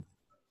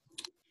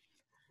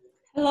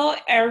Hello,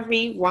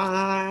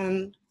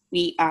 everyone.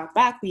 We are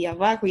back. We are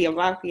back. We are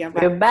back. We are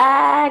We're back.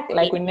 back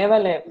like we never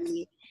left.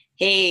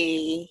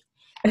 Hey,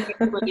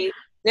 everybody.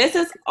 This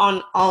is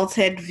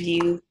Unaltered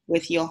View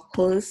with your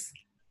host,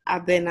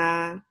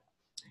 Abena,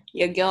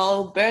 your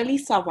girl, barely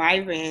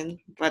surviving,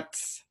 but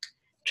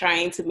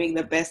trying to make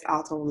the best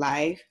out of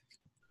life.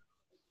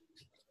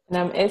 And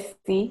I'm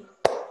SC,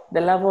 the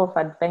lover of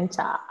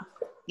adventure.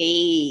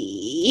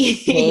 Hey,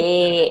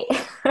 Hey.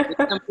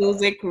 the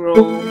music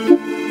roll.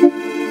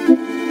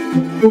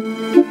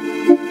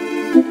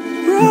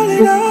 Roll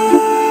it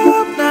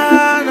up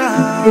now,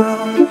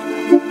 now.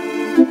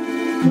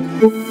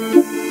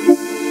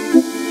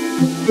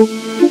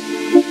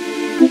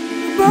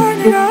 Burn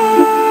it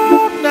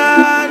up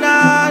now,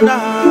 now,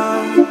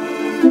 now.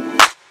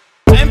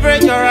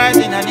 Temperature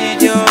rising, I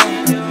need you.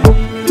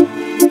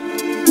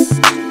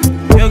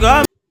 You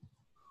got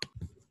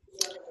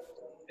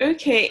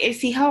Okay,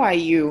 AC, how are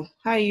you?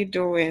 How are you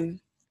doing?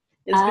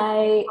 It's been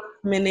I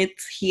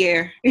minutes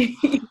here.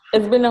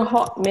 it's been a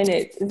hot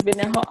minute. It's been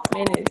a hot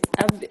minute.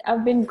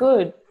 I've been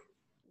good.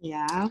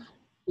 Yeah.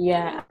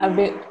 Yeah,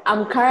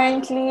 I'm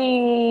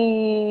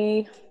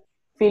currently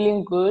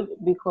feeling good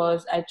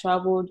because I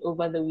traveled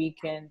over the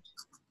weekend.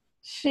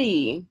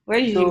 Where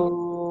did you?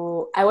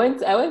 So I went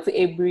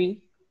to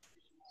Abri.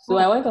 So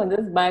I went on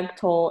this bike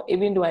tour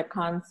even though I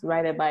can't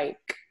ride a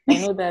bike. I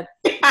know that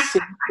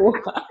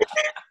shameful.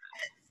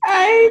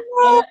 I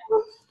know.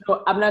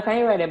 So Abna, can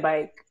you ride a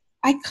bike?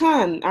 I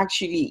can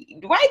actually.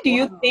 Why do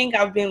you Wow. think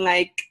I've been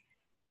like?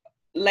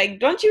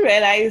 Don't you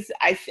realize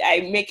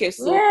I make it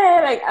so?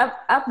 Yeah, like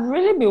I've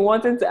really been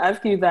wanting to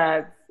ask you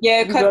that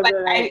Yeah, because because like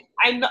like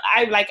I know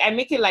I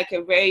make it like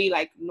a very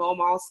like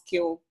normal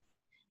skill.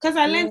 Because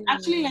I learned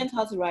actually mm, learned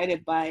how to ride a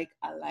bike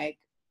at like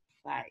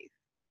 5.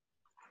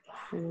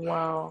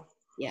 wow.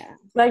 Yeah.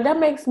 Like that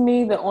makes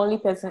me the only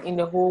person in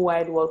the whole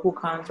wide world who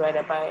can't ride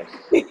a bike.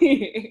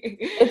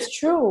 It's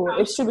true.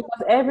 It's true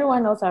because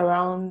everyone else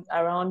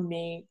around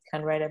me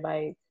can ride a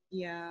bike.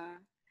 Yeah.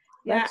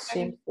 Yeah, That's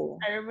shameful.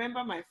 I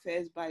remember my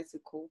first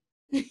bicycle.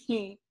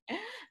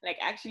 Like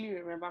actually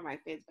remember my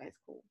first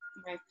bicycle.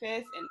 My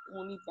first and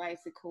only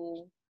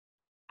bicycle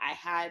I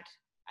had,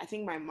 I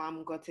think my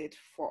mom got it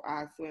for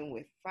us when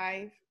we were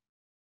 5.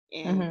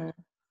 And Mm-hmm.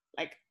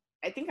 like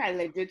I think I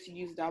legit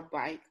used that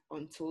bike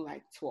until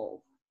like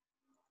 12.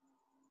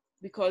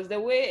 Because the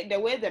way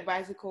the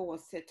bicycle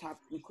was set up,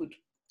 you could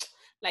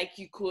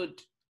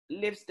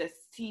lift the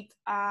seat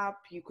up,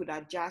 you could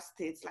adjust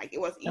it. Like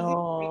it was easy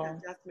to make Oh.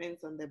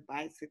 adjustments on the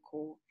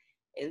bicycle.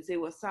 And so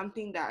it was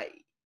something that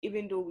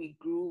even though we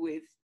grew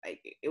with, like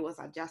it was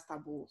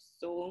adjustable.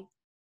 So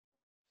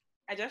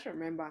I just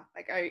remember,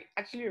 like I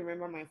actually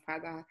remember my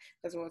father,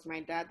 because it was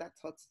my dad that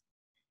taught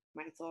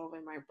myself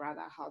and my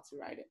brother how to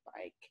ride a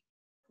bike.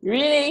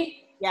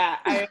 Really? Yeah,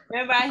 I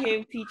remember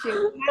him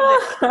teaching. We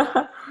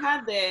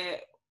had the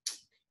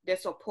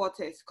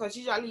supporters, because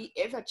usually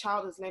if a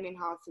child is learning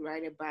how to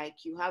ride a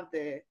bike, you have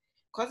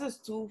because it's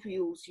 2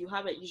 wheels, you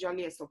have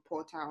usually a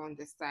supporter on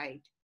the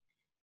side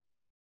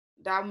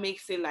that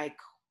makes it like,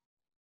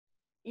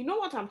 you know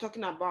what I'm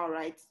talking about,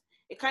 right?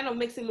 It kind of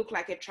makes it look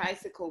like a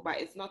tricycle, but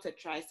it's not a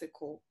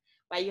tricycle.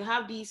 But you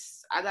have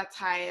these other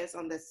tires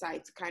on the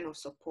side to kind of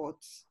support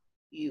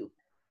you.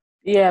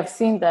 Yeah, I've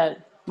seen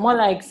that. More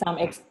like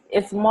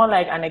it's more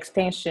like an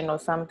extension or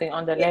something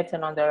on the Yeah. left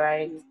and on the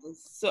right.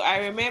 So I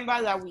remember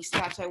that we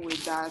started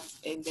with that,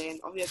 and then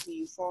obviously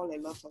you fall a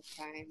lot of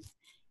times,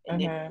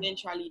 and then Mm-hmm.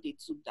 eventually they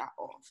took that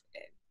off.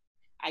 And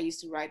I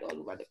used to ride all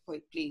over the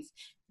place.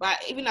 But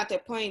even at a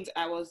point,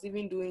 I was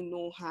even doing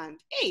no hand.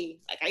 Hey,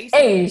 like I used to.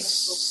 Hey,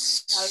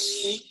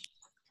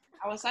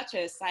 I was such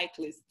a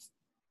cyclist,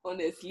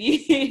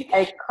 honestly.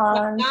 I but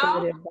can't now,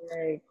 ride a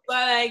bike.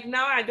 but like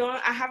now,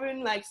 I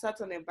haven't like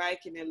sat on a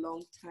bike in a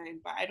long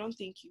time. But I don't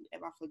think you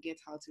ever forget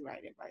how to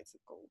ride a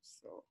bicycle.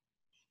 So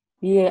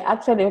Yeah,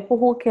 actually, people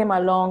who came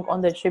along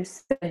on the trip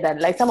said that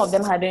like some of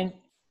them hadn't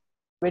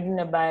ridden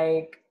a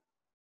bike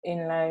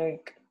in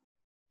like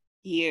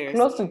years.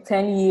 close to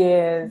 10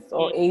 years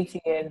or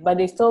 8 years, but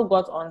they still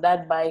got on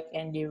that bike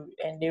and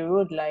they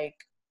rode like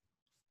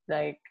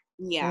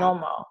Yeah,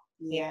 normal.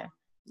 yeah, Yeah.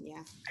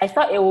 yeah. I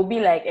thought it would be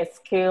like a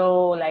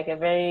skill, like a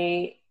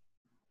very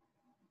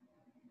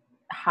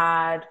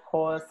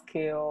hardcore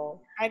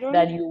skill I that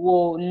don't. you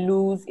will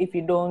lose if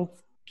you don't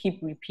keep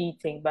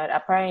repeating. But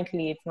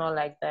apparently, it's not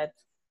like that.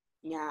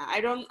 Yeah,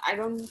 I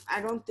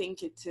don't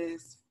think it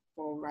is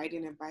for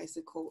riding a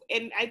bicycle.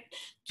 And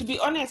to be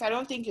honest, I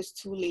don't think it's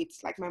too late.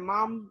 Like my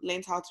mom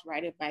learned how to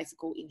ride a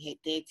bicycle in her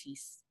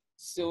 30s.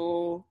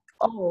 So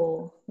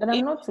Oh, then it,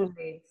 I'm not too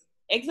late.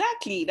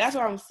 exactly, that's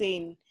what I'm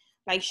saying.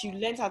 Like she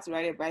learned how to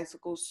ride a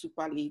bicycle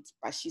super late,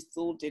 but she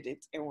still did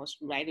it and was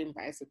riding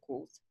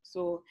bicycles.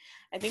 So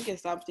I think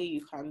it's something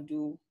you can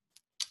do.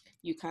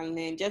 You can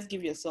learn. Just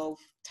give yourself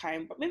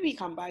time. But maybe you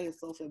can buy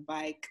yourself a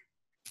bike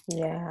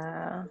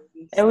Yeah.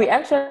 and And we start.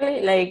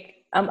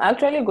 actually I'm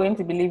actually going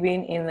to be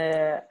living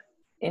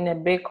in a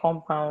big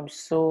compound,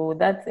 so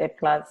that's a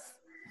plus.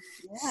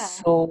 Yeah.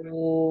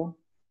 So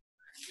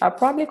I'll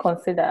probably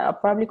consider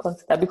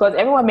because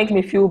everyone makes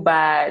me feel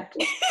bad.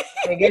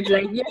 I get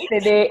like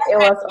yesterday, it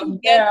was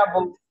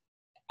unbearable.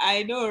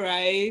 I know,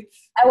 right?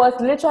 I was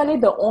literally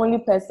the only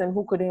person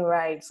who couldn't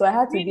ride, so I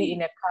had to be Really?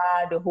 in a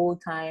car the whole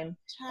time.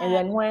 And Child.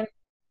 then when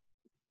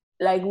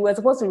like we were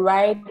supposed to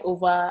ride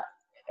over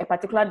a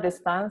particular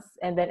distance,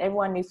 and then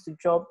everyone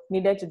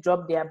needed to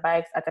drop their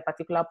bikes at a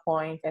particular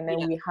point, and then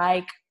Yeah. we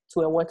hike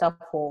to a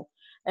waterfall.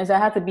 And so I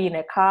had to be in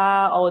a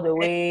car all the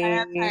way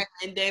Time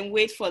and then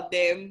wait for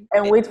them.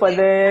 and wait for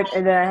Then, them,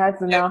 and then I had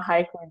to now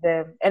hike with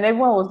them. And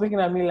everyone was looking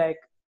at me like,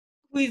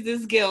 who is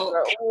this girl?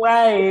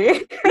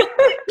 why?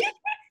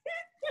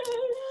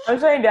 I'm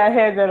sure in their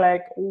heads they're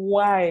like,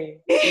 why?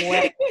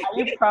 Why? Are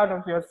you proud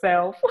of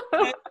yourself?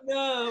 I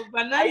know,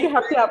 but Are you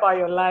happy about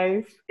your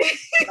life?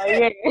 But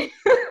yeah,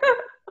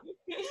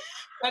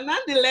 but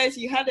nonetheless,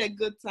 you had a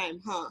good time,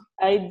 huh?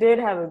 I did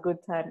have a good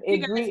time. You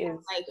guys have,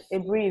 like,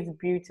 Abri is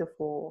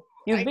beautiful.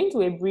 You've I- been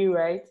to Abri,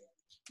 right?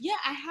 Yeah,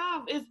 I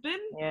have. It's been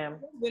Yeah.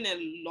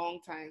 a long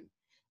time.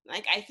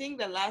 Like, I think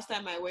the last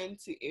time I went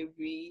to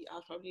Avery, I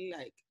was probably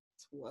like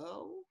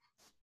 12.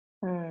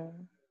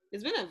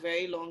 It's been a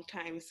very long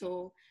time.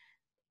 So,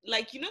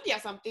 like, there are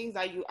some things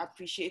that you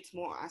appreciate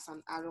more as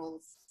an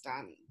adult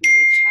than being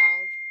a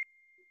child.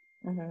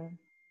 Mm-hmm.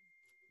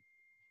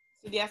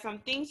 So there are some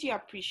things you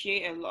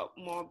appreciate a lot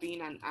more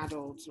being an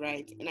adult,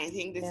 right? And I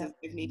think this is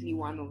definitely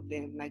one of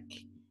them. Like,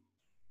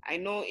 I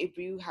know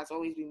Ibri has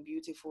always been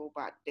beautiful,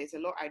 but there's a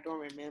lot I don't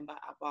remember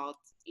about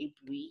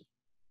Ibri.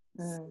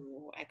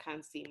 So I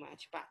can't say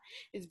much, but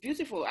it's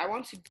beautiful. I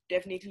want to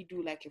definitely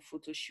do like a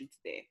photo shoot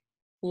there.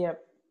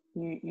 Yep,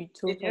 you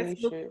totally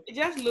should. It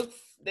just looks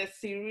the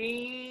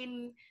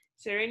serenity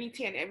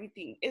and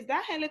everything. Is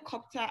that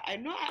helicopter? I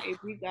know at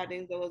Ibri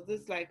Gardens there was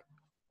this like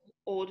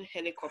old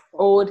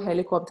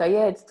helicopter.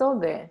 Yeah, it's still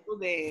there.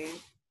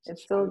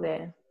 It's still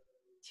there.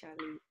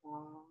 Charlie.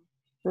 Wow.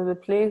 So the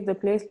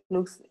place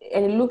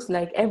looks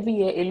like every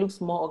year it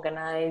looks more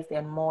organized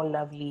and more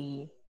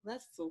lovely.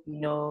 That's so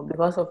cool.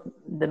 Because of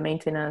the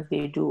maintenance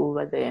they do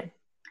over there.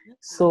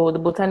 So the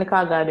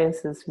botanical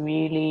gardens is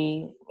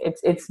really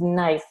it's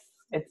nice.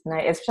 It's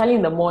nice, especially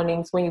in the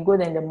mornings. When you go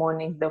there in the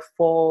morning, the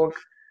fog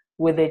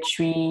with the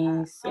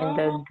trees and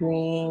the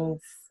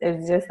greens,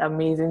 it's just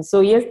amazing.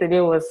 So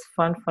yesterday was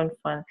fun.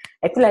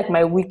 I feel like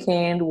my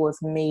weekend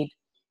was made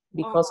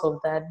because of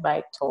that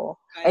bike tour.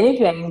 And if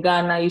you're in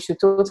Ghana, you should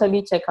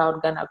totally check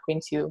out Ghana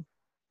Quintio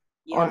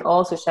on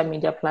all social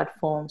media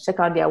platforms. Check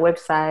out their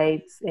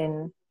websites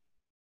and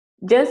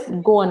just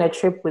go on a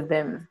trip with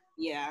them.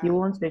 Yeah. You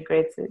won't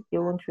regret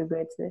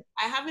it.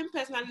 I haven't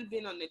personally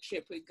been on a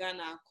trip with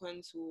Ghana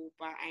Quintio,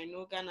 but I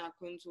know Ghana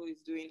Quintio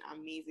is doing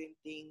amazing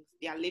things.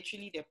 They are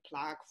literally the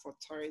plug for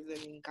tourism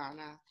in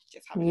Ghana.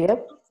 Just having a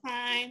good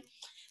time,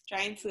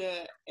 trying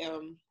to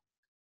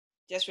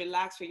just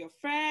relax with your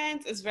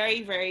friends. It's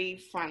very, very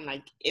fun.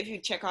 Like, if you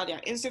check out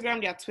their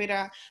Instagram, their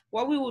Twitter,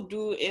 what we will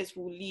do is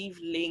we'll leave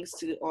links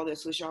to all the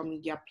social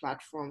media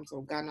platforms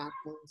of Ghana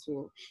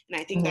Quintio. And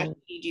I think that will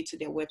lead you to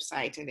their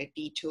website and the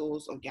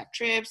details of their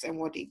trips and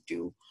what they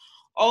do.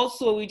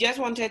 Also, we just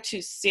wanted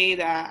to say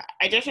that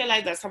I just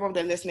realized that some of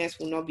the listeners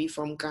will not be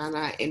from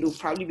Ghana and will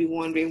probably be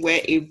wondering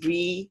where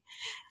Abri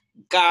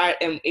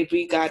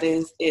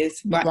Gardens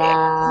is. But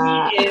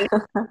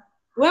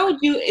where would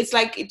you? It's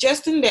like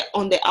just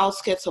on the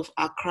outskirts of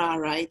Accra,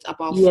 right?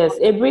 Yes,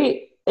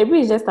 Abri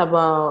is just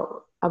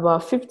about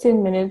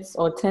 15 minutes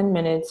or 10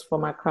 minutes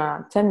from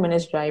Accra. 10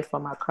 minutes drive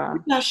from Accra.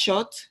 Is that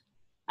short?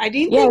 I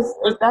didn't. Yes,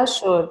 it's that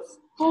short.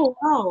 Oh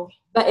wow!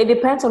 But it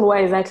depends on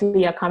where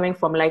exactly you're coming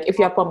from. Like if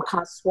you're from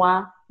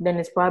Kaswa, then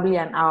it's probably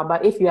an hour.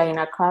 But if you are in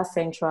Accra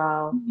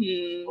Central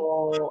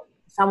or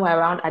somewhere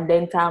around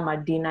Adenta,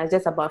 Medina, it's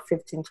just about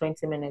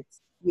 15-20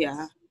 minutes.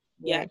 Yeah.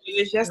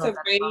 It's just a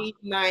very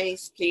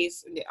nice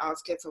place in the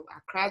outskirts of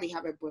Accra. They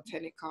have a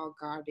botanical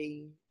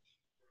garden.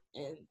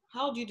 And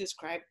how do you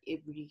describe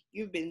Abri?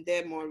 You've been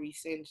there more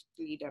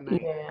recently than I.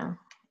 Yeah.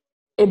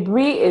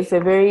 Abri is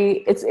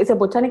it's a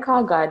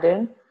botanical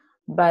garden,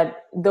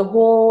 but the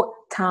whole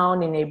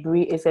town in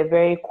Abri is a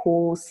very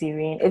cool,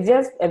 serene. It's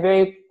just a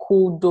very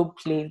cool, dope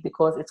place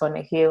because it's on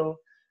a hill.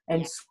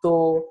 And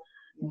so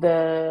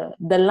the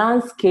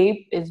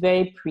landscape is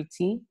very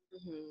pretty.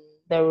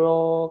 The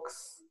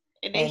rocks.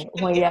 And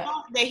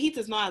the heat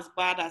is not as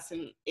bad as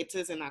it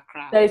is in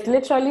Accra. There's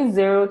literally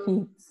zero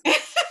heat.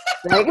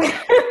 Like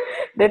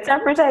the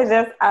temperature is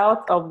just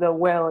out of the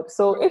world.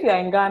 So if you're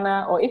in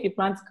Ghana or if you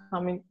plan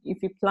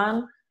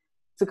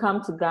to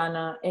come to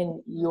Ghana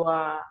and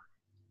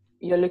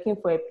you're looking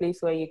for a place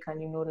where you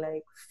can,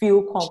 like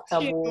feel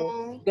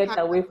comfortable, get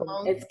away from,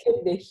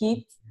 escape the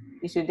heat,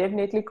 you should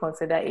definitely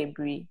consider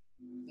Abri.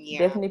 Yeah.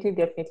 Definitely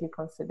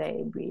consider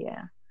Abri.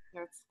 Yeah.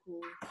 That's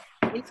cool.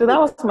 So that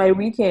was my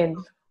weekend.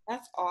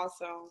 That's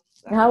awesome.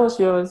 How was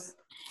yours?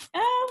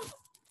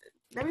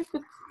 Let me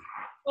put.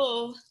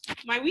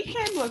 My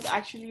weekend was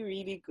actually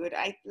really good.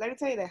 Let me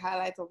tell you the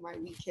highlights of my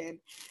weekend.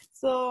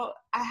 So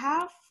I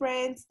have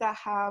friends that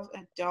have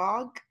a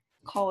dog,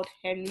 called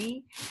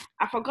Henry.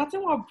 I've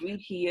forgotten what breed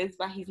he is,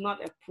 but he's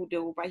not a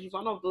poodle, but he's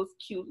one of those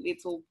cute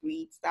little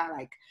breeds that are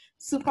like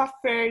super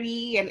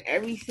furry and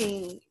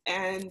everything.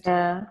 And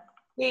Yeah.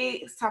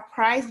 they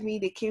surprised me.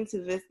 They came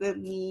to visit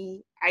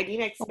me. I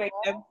didn't expect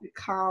them to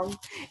come.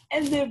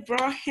 And they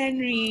brought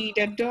Henry,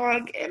 the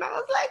dog. And I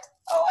was like,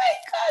 oh my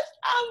gosh,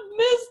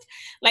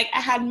 I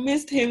had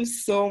missed him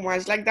so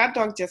much. Like, that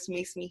dog just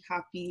makes me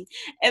happy.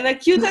 And the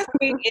cutest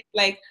thing is,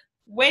 like,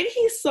 when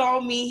he saw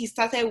me, he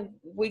started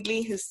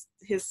wiggling his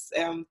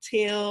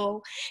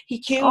tail. He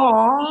came up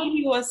to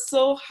me. He was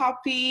so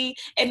happy.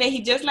 And then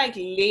he just, like,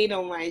 laid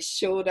on my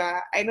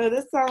shoulder. I know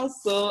this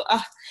sounds so...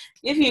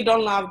 if you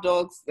don't love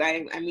dogs,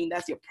 I mean,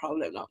 that's your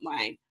problem, not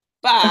mine.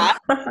 But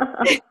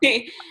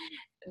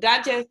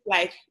that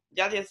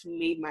just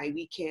made my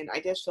weekend. I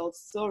just felt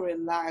so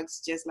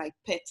relaxed, just like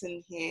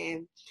petting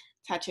him,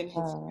 touching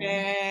his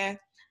hair.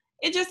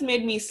 It just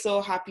made me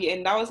so happy,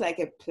 and that was like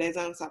a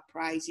pleasant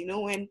surprise. You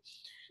know, when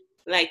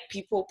like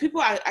people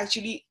are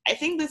actually, I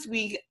think this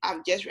week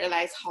I've just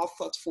realized how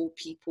thoughtful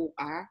people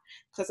are.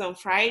 Because on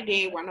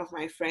Friday, one of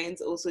my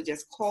friends also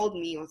just called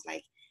me and was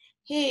like,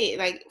 hey,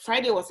 like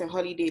Friday was a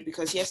holiday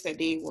because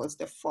yesterday was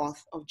the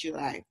 4th of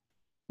July.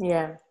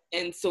 Yeah.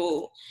 And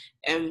so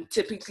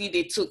typically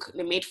they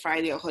made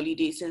Friday a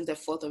holiday since the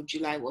 4th of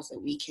July was a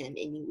weekend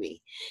anyway.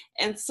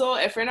 And so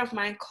a friend of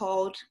mine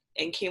called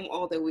and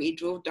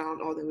drove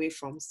down all the way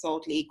from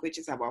Salt Lake, which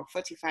is about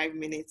 45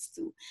 minutes,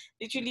 to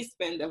literally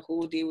spend the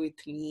whole day with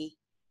me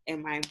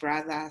and my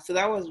brother. So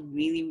that was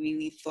really,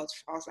 really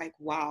thoughtful. I was like,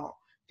 wow,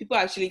 people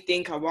actually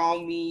think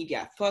about me. They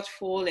are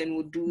thoughtful and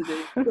will do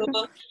this.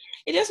 So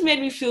it just made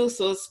me feel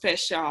so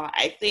special.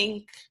 I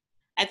think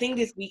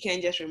this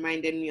weekend just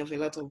reminded me of a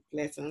lot of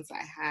lessons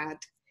I had.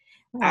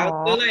 I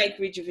was so like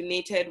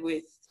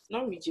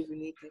not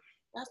rejuvenated.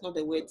 That's not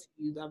the word to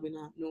use,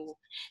 Abina. No.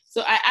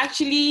 So I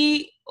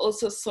actually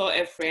also saw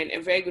a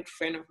very good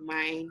friend of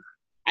mine.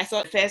 I saw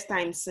it the first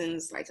time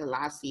since like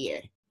last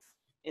year.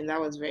 And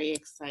that was very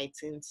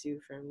exciting too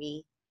for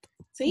me.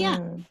 So yeah,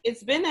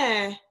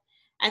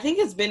 I think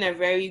it's been a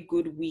very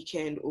good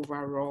weekend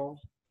overall.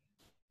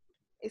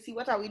 See,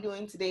 what are we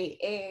doing today?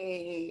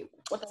 Hey,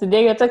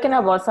 today we're talking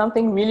about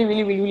something really,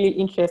 really, really, really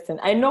interesting.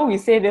 I know we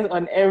say this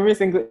on every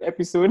single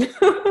episode,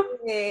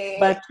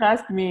 but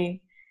trust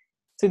me,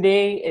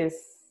 today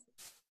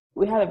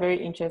we have a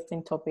very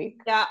interesting topic.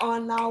 We are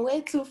on our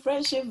way to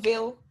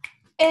Friendshipville.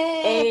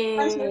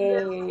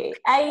 Friendshipville.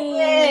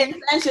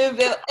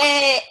 Friendshipville.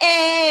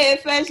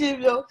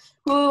 Friendshipville.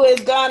 Who is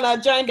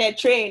gonna join the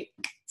train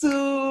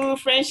to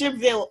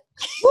Friendshipville?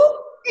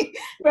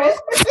 Friendshipville.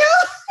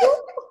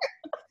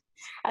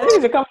 I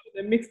think it's come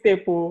with a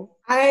mixtape.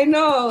 I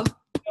know.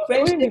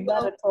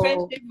 Friendshipville.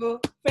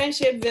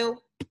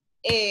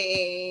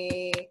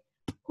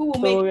 Who will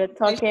so we're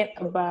talking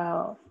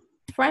about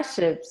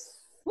friendships.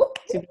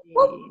 Today.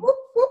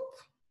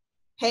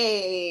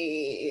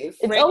 Hey,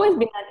 it's always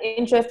been an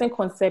interesting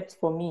concept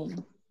for me.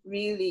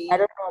 Really? I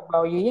don't know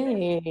about you.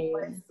 Yeah.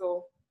 Why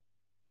so?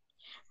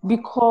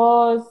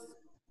 Because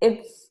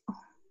it's,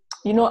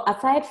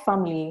 aside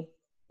family,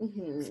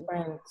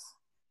 friends,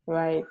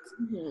 right?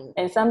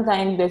 And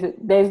sometimes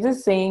there's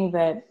this saying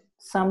that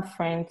some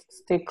friends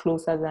stay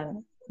closer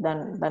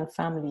than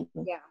family.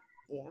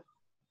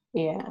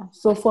 Yeah.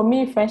 So for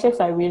me, friendships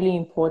are really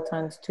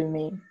important to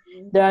me.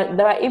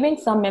 There are even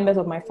some members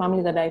of my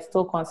family that I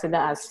still consider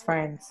as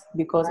friends,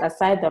 because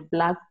aside the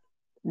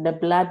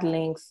blood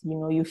links,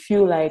 you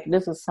feel like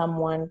this is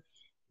someone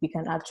you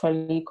can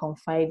actually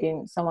confide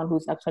in, someone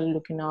who's actually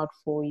looking out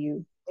for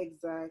you.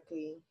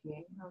 Exactly.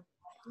 Yeah.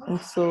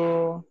 And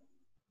so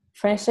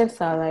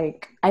friendships are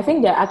like, I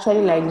think they're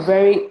actually like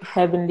very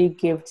heavenly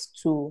gifts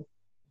too.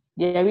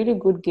 They're really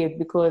good gifts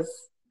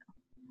because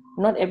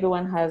not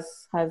everyone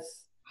has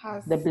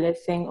the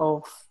blessing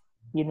of,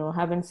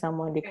 having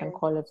someone they can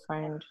call a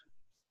friend.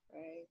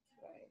 Right.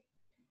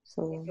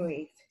 So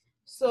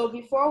So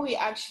before we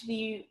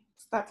actually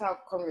start our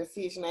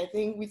conversation, I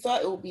think we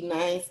thought it would be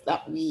nice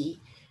that we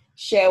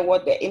share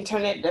what the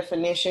internet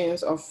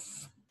definitions of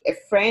a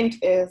friend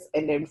is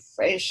and then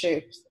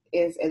friendships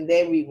is, and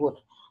then we would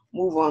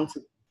move on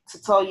to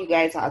tell you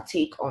guys our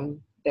take on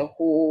the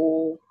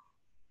whole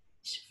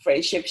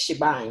friendship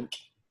shebang.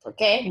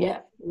 Okay?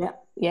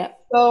 Yeah.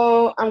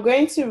 So I'm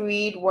going to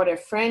read what a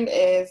friend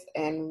is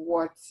and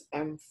what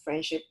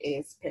friendship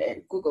is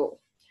per Google.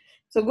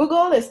 So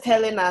Google is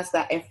telling us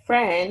that a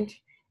friend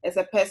is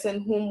a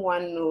person whom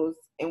one knows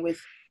and with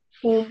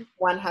whom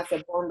one has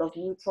a bond of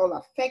mutual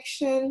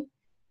affection,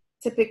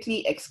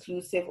 typically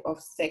exclusive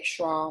of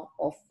sexual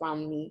or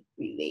family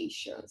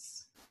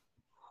relations.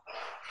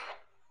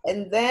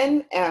 And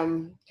then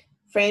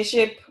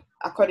friendship,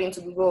 according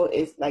to Google,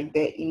 is like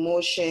the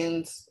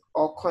emotions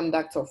or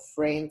conduct of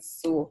friends.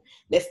 So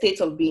the state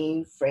of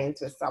being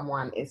friends with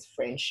someone is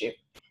friendship.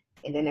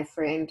 And then a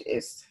friend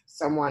is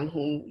someone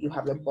whom you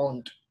have a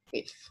bond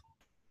with,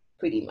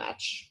 pretty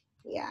much.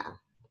 Yeah.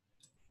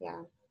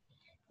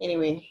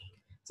 Anyway,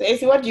 so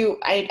Essie,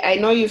 I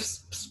know you've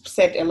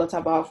said a lot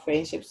about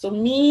friendship. So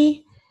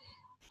me,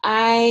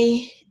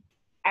 I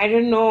I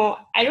don't know.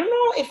 I don't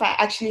know if I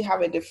actually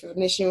have a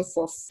definition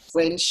for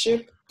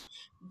friendship,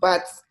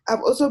 but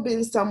I've also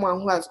been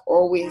someone who has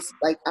always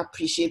like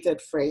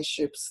appreciated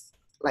friendships.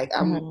 Like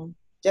I'm Mm-hmm.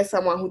 just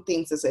someone who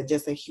thinks it's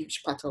just a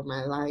huge part of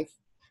my life.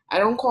 I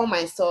don't call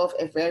myself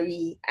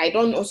I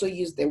don't also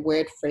use the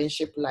word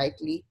friendship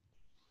lightly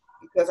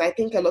because I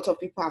think a lot of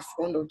people are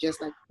fond of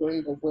just like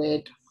throwing the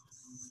word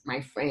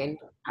my friend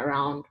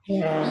around.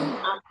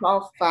 Yeah.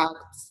 Actual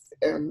facts,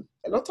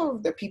 a lot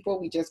of the people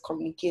we just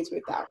communicate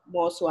with are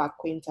more so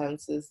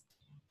acquaintances.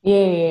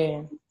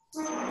 Yeah.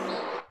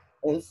 Yeah.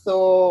 And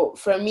so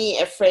for me,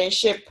 a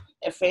friendship,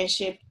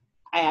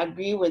 I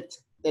agree with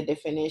the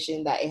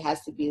definition that it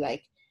has to be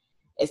like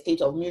a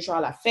state of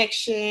mutual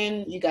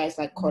affection. You guys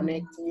like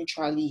connect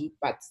mutually,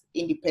 but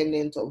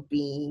independent of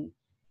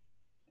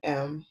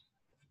um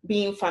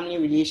being family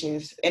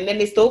relations. And then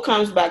it still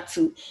comes back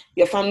to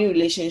your family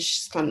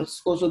relations can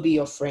also be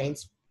your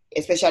friends,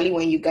 especially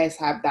when you guys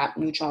have that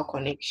mutual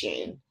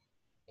connection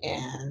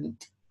and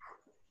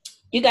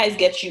you guys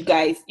get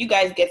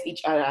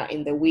each other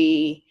in the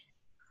way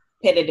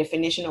per the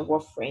definition of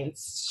what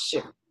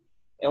friendship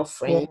or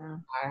friends Yeah.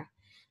 are.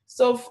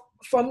 So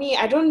for me,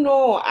 I don't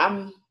know.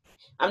 I'm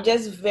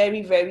just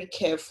very very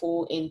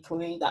careful in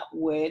throwing that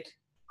word,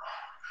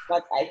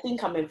 but I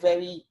think I'm a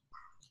very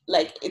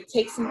like it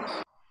takes me.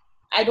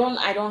 I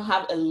don't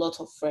have a lot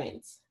of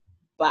friends,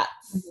 but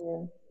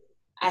Yeah.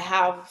 I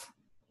have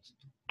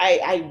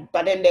I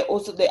but then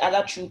the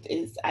other truth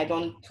is I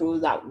don't throw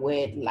that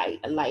word like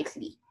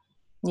lightly.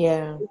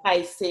 Yeah. If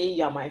I say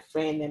you're my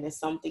friend, then it's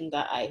something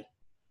that I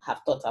have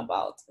thought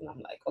about, and I'm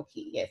like,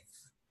 okay, yes,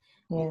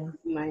 you Yeah. can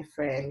be my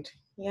friend.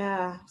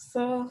 Yeah.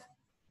 So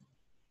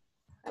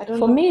I don't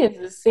For know. me, it's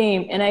the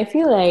same. And I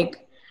feel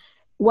like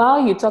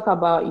while you talk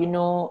about,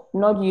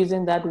 not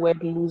using that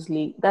word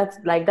loosely,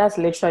 that's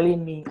literally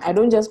me. I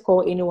don't just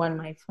call anyone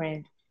my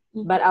friend.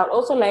 But I'd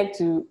also like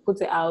to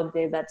put it out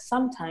there that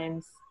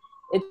sometimes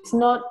it's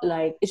not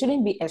like it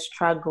shouldn't be a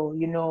struggle.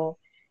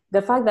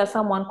 The fact that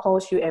someone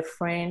calls you a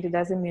friend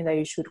doesn't mean that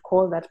you should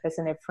call that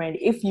person a friend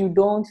if you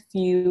don't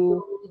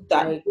feel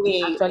That like you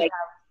way, actually like,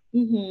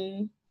 have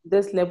mm-hmm.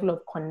 this level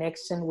of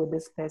connection with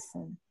this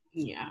person.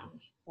 Yeah.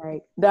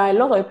 Like there are a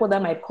lot of people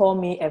that might call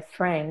me a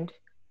friend,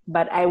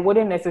 but I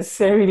wouldn't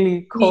necessarily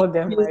We call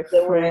them use my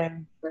the word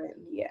friend, friend.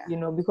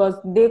 Yeah. because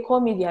they call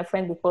me their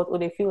friend because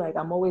they feel like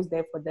I'm always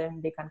there for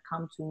them. They can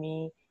come to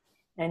me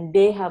and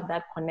they have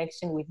that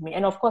connection with me.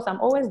 And of course, I'm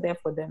always there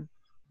for them.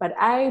 But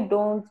I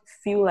don't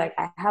feel like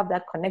I have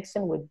that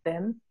connection with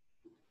them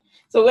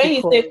So when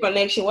you say because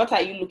connection, what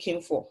are you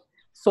looking for?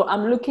 so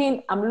I'm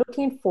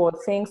looking for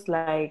things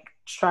like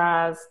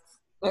trust,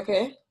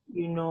 Okay.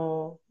 you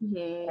know,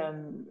 Mm-hmm.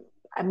 um,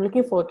 I'm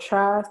looking for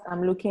trust.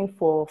 I'm looking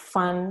for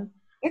fun.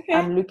 Okay.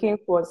 I'm looking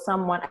for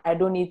someone I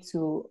don't need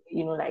to,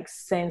 like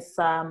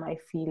censor my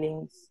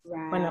feelings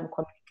when Right. I'm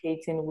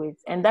communicating with.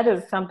 And that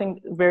is something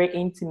very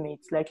intimate.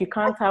 Like you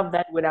can't have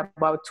that with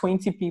about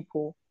 20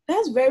 people.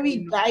 That's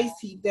very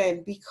dicey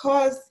then,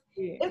 because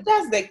Yeah. if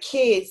that's the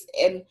case,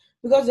 and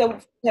because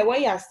the way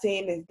you're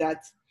saying is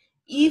that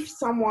if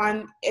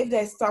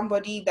there's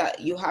somebody that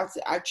you have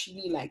to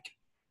actually like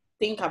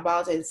think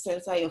about and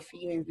censor your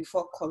feelings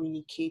before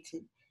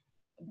communicating,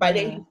 but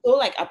then you Mm. still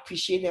like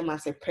appreciate them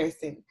as a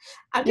person,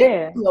 I guess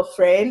Yeah. your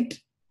friend.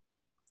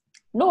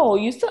 No,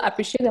 you still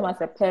appreciate them as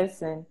a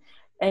person.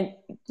 And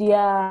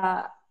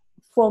yeah,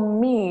 for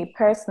me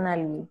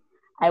personally,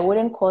 I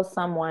wouldn't call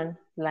someone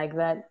like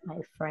that my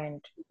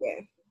friend.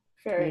 Yeah,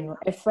 fair enough.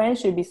 A friend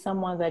should be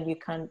someone that you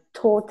can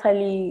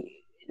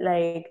totally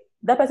like.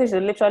 That person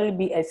should literally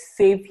be a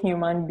safe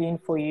human being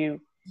for you.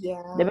 The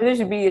Yeah, person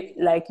should be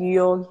like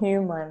your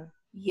human.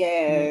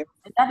 yeah.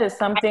 And that is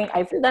something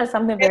I feel that's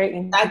something very That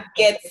intimate and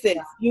gets it.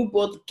 special. You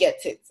both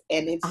get it,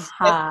 and it's just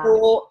Aha.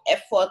 so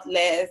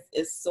effortless.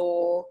 It's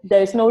so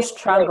There is no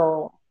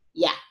struggle.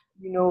 yeah.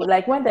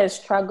 Like when there's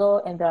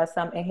struggle and there are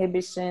some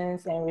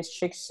inhibitions and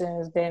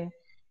restrictions, then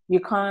you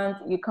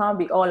can't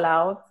be all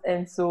out.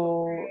 And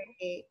so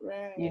Right.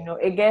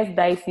 it gets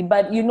dicey.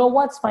 But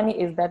what's funny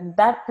is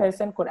that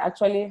person could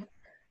actually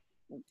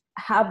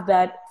have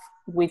that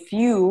with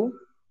you.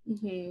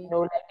 Mm-hmm.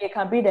 Like they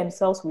can be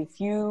themselves with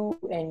you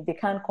and they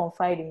can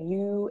confide in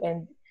you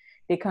and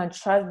they can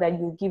trust that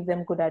you give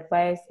them good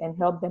advice and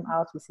help them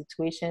out with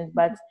situations.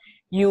 But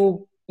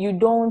you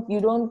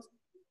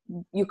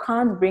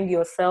can't bring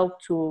yourself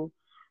to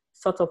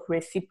sort of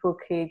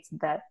reciprocate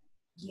that.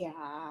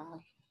 Yeah.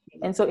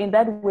 And so in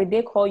that way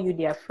they call you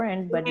their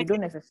friend, but you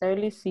don't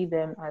necessarily see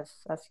them as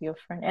your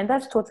friend. And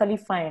that's totally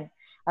fine.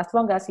 As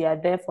long as you are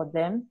there for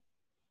them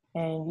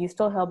and you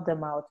still help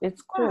them out,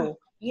 it's Yeah. cool.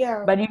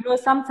 Yeah. But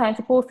sometimes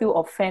people feel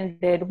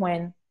offended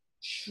when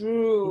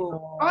True.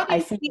 All I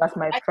these see you as people,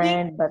 my I think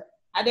friend, but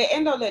at the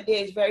end of the day,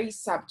 it's very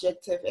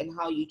subjective in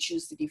how you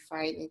choose to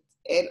define it.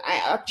 And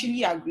I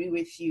actually agree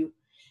with you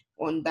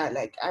on that.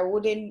 Like I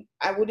wouldn't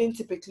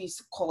typically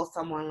call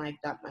someone like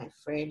that my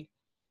friend.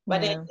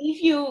 But then yeah,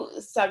 if you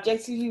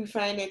subjectively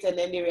define it and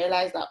then they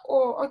realize that,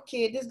 oh,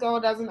 okay, this girl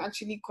doesn't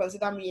actually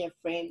consider me a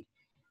friend,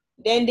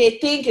 then they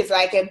think it's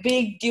like a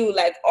big deal,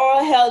 like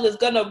all hell is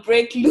gonna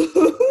break loose.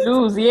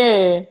 Lose,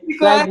 yeah.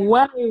 because Like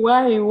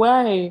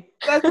why?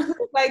 because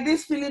like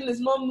this feeling is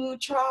not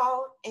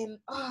mutual, and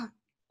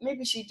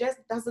maybe she just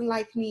doesn't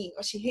like me,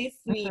 or she hates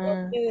me, or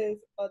Mhm. this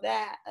or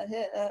that.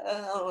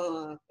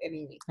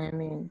 Anyway, I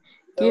mean,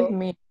 give so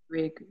me a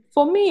break.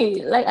 For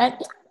me, like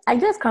I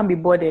just can't be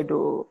bothered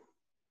though.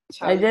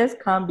 I Charlie, just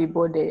can't be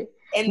bothered.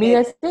 Me, energy,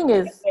 the thing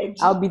is,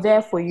 I'll energy. be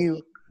there for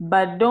you,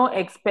 but don't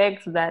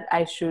expect that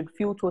I should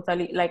feel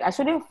totally like I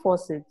shouldn't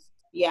force it.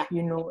 Yeah,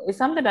 You know, it's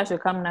something that should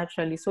come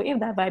naturally. So if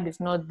that vibe is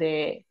not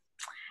there,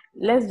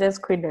 let's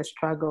just quit the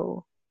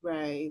struggle.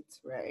 right,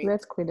 right.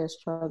 Let's quit the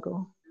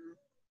struggle.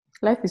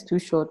 Life is too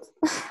short.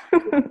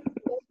 There's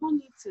no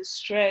need to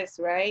stress,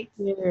 right?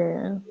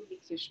 Yeah. No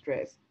need to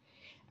stress.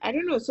 I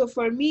don't know. So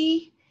for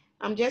me,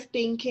 I'm just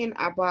thinking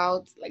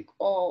about like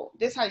all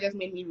this has just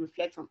made me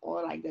reflect on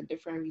all like the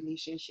different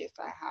relationships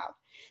I have.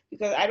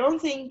 Because I don't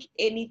think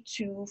any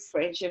two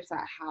friendships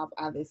I have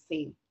are the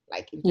same,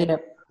 like in terms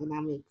Yep. of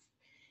dynamics.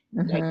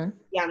 Like Mm-hmm.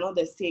 they are not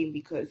the same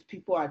because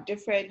people are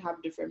different,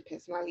 have different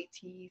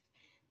personalities.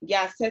 There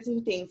are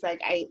certain things like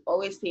I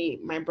always say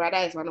my brother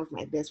is one of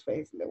my best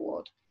friends in the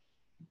world.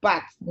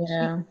 But he's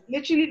Yeah.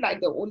 literally like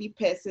the only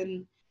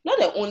person, not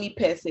the only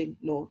person,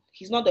 no,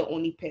 he's not the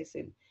only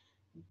person.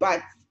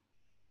 But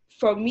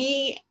for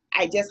me,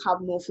 I just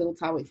have no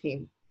filter with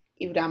him,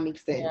 if that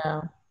makes sense.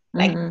 Yeah.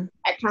 Like Mm-hmm.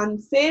 I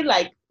can say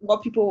like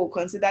what people will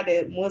consider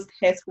the most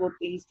hurtful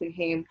things to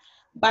him,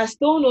 but I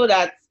still know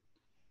that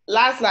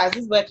last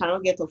this boy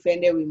cannot get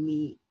offended with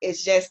me.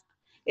 It's just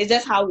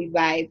how we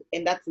vibe,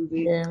 and that is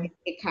it.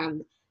 Yeah.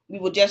 We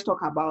will just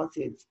talk about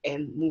it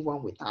and move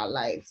on with our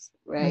lives,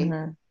 right?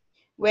 Mm-hmm.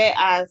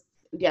 Whereas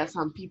there are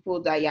some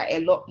people that you're a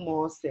lot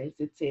more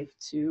sensitive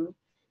to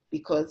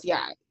because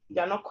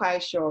you're not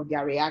quite sure of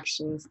their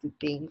reactions to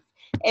things.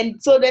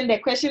 And so then the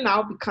question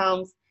now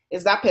becomes,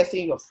 is that person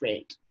your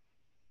friend?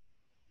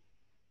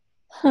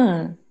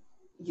 Hmm.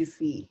 You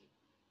see.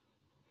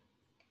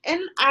 And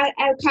I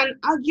can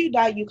argue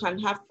that you can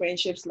have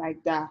friendships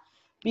like that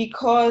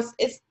because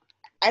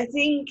I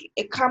think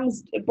it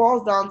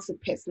boils down to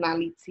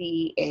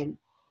personality and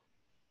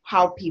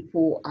how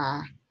people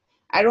are.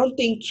 I don't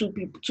think two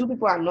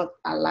people are not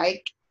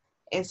alike,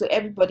 and so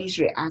everybody's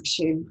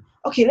reaction.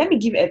 Okay, let me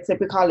give a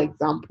typical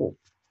example.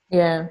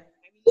 Yeah. My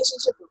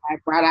relationship with my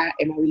brother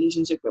and my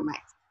relationship with my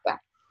sister.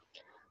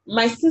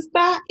 My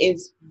sister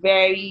is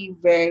very,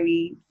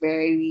 very,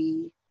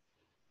 very.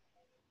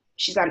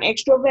 She's an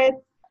extrovert.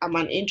 I'm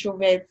an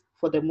introvert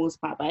for the most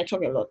part, but I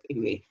talk a lot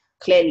anyway.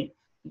 Clearly,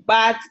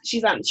 but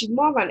she's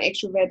more of an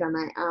extrovert than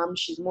I am.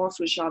 She's more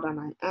social than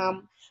I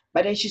am.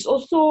 But then she's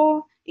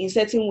also in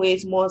certain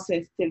ways more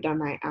sensitive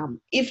than I am.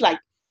 If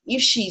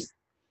she's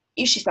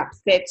if she's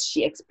upset,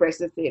 she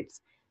expresses it.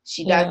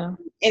 She does. Yeah.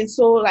 And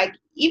so like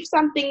if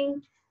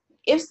something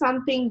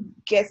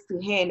gets to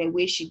her in a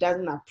way she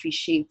doesn't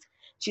appreciate,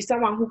 she's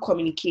someone who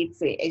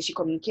communicates it, and she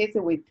communicates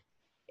it with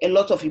a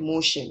lot of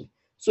emotion.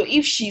 So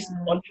if she's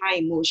on Mm. high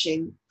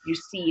emotion, you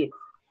see it.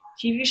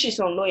 If she's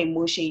on low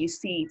emotion, you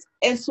see it.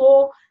 And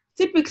so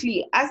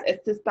typically, as a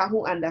sister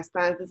who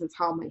understands this is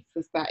how my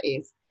sister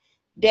is,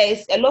 there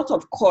is a lot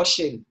of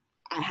caution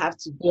I have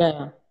to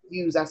Yeah.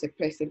 use as a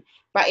person.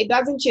 But it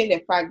doesn't change the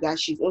fact that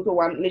she's also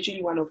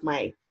literally one of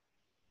my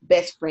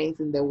best friends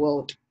in the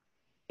world.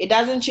 It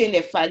doesn't change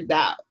the fact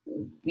that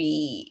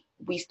we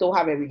still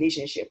have a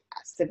relationship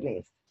as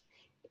siblings.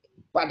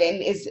 But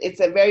then it's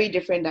a very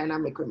different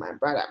dynamic with my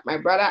brother. My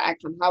brother, I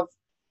can have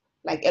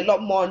like a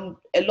lot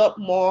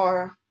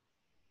more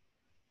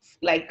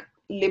like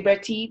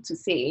liberty to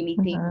say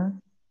anything. Mm-hmm.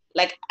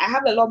 Like I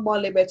have a lot more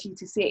liberty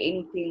to say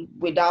anything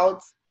with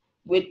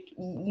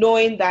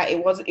knowing that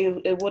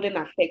it wouldn't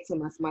affect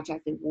him as much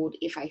as it would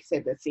if I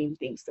said the same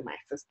things to my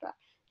sister,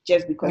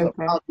 just because of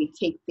Okay. how they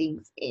take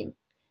things in.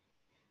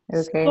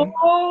 Okay.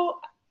 So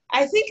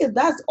I think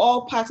that's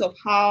all part of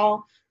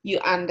how you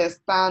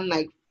understand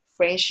like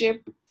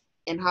friendship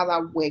and how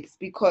that works,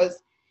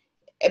 because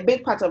a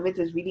big part of it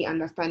is really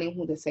understanding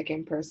who the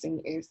second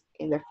person is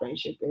in the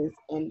friendship is,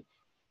 and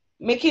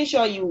making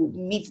sure you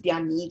meet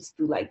their needs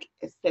to like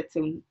a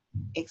certain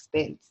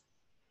extent.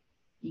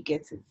 You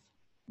get it.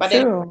 But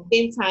then at True. the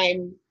same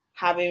time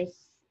having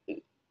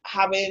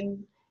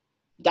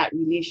that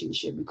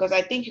relationship, because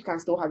I think you can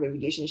still have a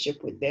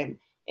relationship with them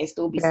and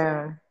still be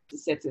sensitive Yeah. to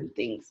certain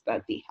things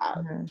that they have,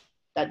 Mm-hmm.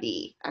 that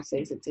they are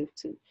sensitive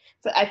to.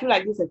 So I feel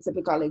like this is a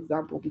typical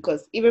example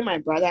because even my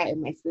brother and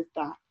my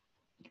sister,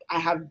 I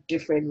have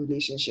different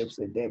relationships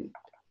with them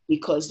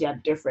because they are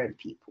different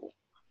people.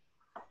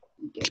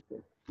 You get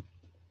it?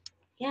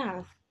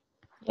 Yeah.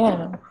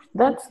 Yeah.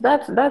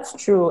 That's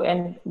true,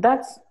 and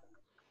that's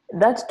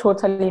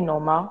totally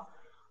normal.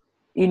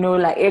 You know,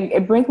 like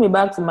it brings me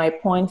back to my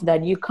point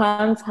that you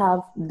can't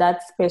have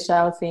that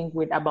special thing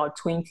with about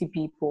 20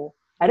 people.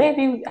 Yeah.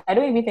 I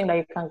don't even think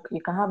that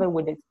you can have it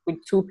with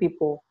two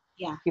people.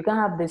 Yeah. You can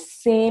have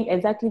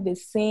exactly the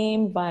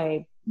same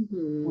vibe with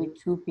Mm-hmm.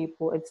 two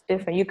people. It's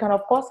different. You can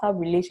of course have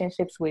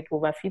relationships with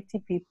over 50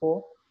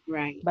 people,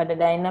 Right. but the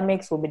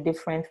dynamics will be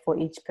different for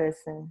each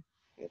person.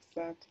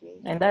 Exactly.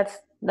 And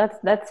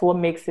that's what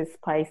makes it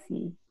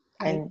spicy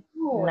I and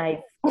know. nice.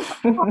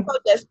 Also,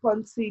 there's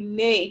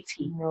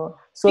spontaneity.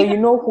 So Because you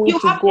know who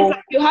to go. if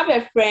you have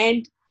a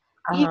friend,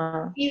 if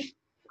Uh-huh. if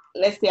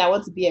let's say I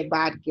want to be a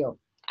bad girl,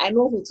 I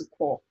know who to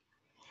call.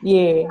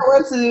 Yeah.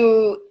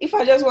 If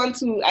I just want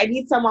to, I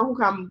need someone who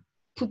can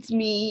put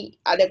me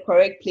at the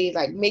correct place,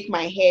 like make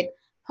my head,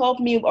 help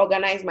me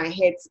organize my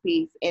head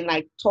space and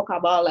like talk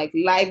about like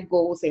life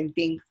goals and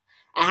things.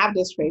 I have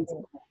this friend to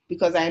call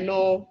because I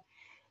know,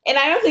 and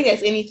I don't think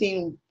there's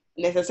anything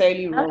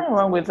necessarily wrong. Nothing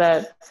wrong with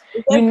that.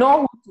 It's You just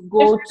know who to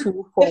go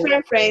to for.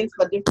 different friends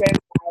for different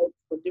vibes,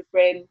 for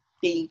different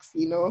things,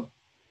 you know?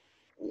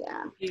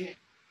 Yeah,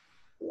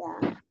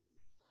 yeah.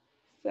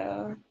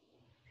 So,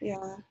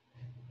 yeah.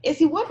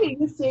 Izzy, what do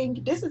you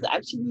think? This is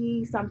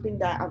actually something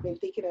that I've been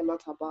thinking a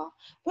lot about.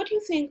 What do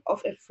you think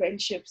of a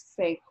friendship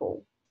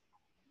circle?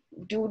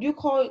 Do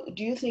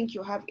you think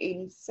you have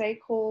any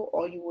circle,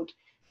 or you would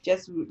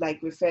just like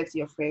refer to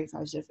your friends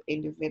as just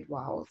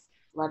individuals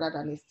rather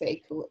than a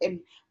circle? And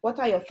what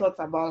are your thoughts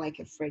about like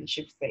a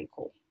friendship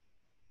circle?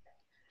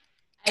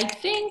 I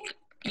think,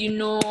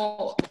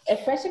 a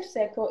friendship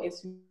circle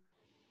is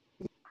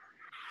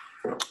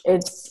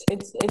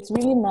it's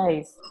really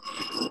nice.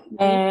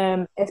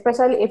 Mhm.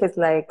 Especially if it's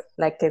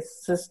like a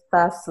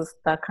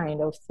sister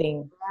kind of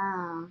thing.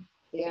 Yeah,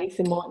 It yeah, makes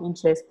it more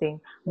interesting.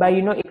 yeah. But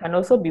it can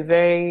also be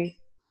very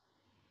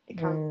It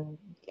can, mm,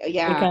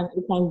 yeah,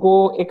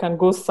 it can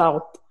go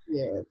south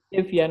yeah,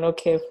 if you're not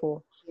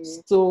careful.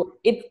 yeah. So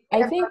I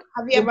Ever, think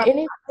in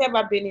any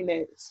been in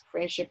a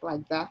friendship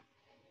like that?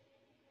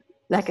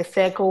 like a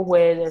circle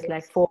where there's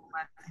like four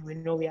of us and we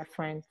know we are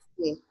friends.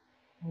 Yeah.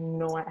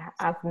 No,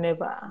 I've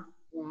never.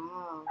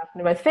 Wow. I've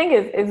never. The thing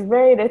is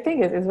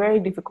it's very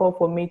difficult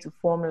for me to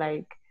form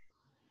like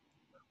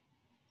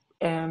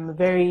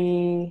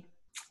very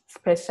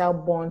special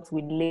bonds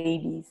with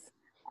ladies.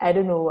 I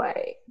don't know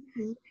why.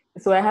 Mhm.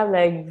 So I have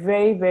like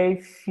very,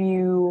 very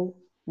few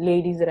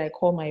ladies that I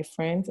call my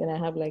friends, and I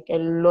have like a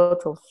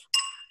lot of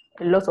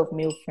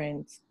male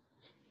friends.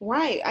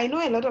 Why? I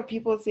know a lot of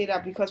people say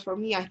that because for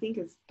me, I think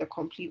it's the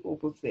complete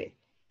opposite.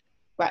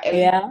 But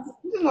Yeah.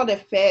 this is not the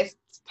first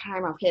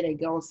time I've heard a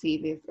girl say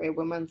this or a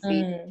woman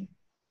say Mm.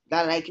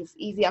 that like it's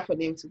easier for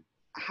them to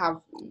have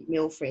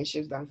male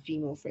friendships than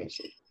female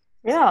friendships.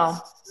 Yeah.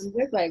 I'm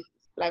just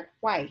like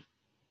why?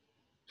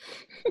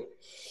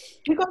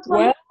 Because for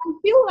me, Well, I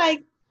feel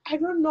like I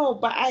don't know,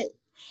 but I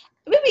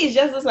maybe it's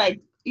just this like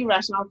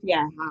irrational fear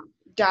I have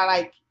that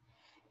like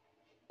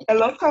a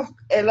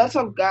lot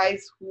of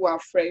guys who are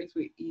friends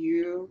with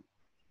you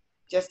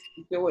just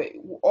do it,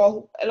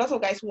 or a lot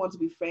of guys who want to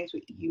be friends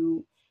with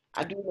you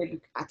are doing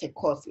it at a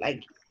cost,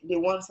 like they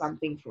want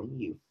something from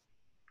you.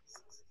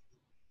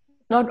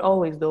 not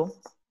always though.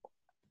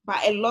 But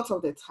a lot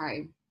of the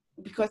time,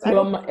 because I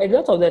don't Well, a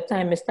lot of the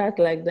time it starts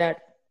like that.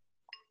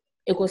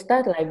 It could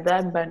start like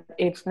that, but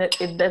it's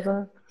not. It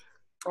doesn't.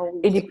 It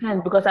always.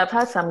 depends because I've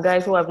had some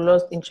guys who have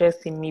lost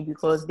interest in me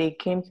because they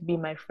came to be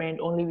my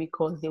friend only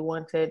because they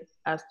wanted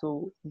us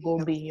to go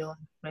Yeah, beyond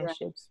right.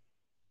 friendships.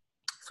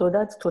 So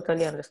that's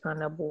totally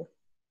understandable.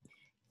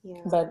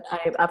 Yeah. But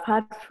I've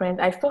had friends,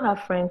 I still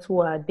have friends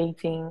who are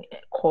dating,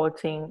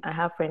 courting. I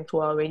have friends who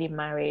are already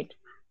married,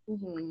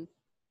 Hmm.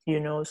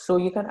 So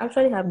you can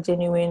actually have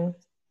genuine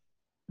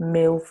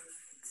male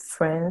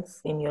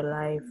friends in your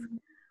life.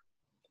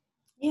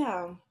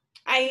 Yeah.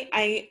 I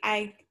I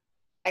I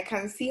I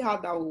can see how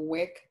that will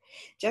work.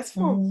 Just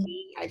for Mm.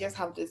 me, I just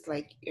have this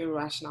like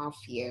irrational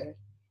fear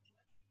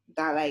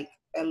that like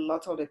a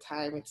lot of the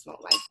time it's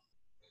not like,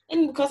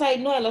 and because I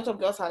know a lot of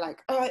girls are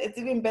like, oh, it's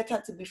even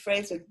better to be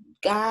friends with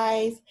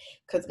guys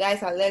because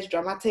guys are less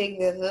dramatic.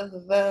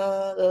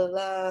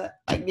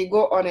 Like they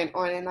go on,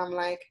 and I'm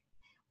like,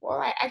 well,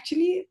 I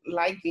actually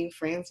like being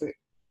friends with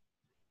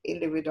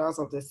individuals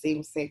of the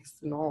same sex.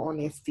 In all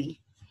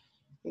honesty,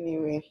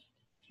 anyway,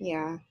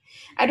 yeah,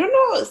 I don't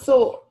know.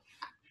 So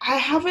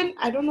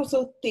I don't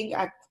also think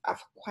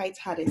I've quite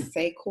had a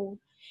cycle.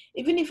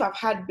 Even if I've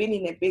had been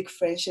in a big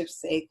friendship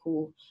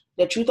cycle,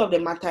 the truth of the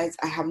matter is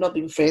I have not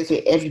been friends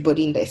with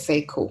everybody in the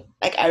cycle.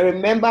 Like I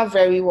remember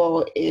very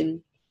well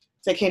in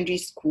secondary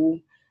school,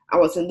 I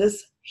was in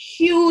this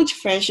huge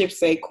friendship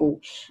cycle.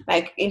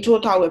 Like in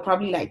total, we're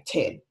probably like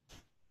 10,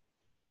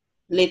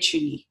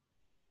 literally.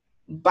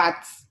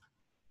 But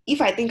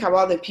if I think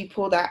about the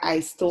people that I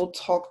still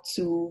talk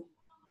to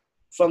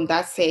from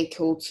that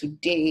cycle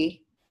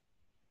today,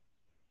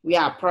 we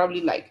are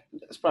probably like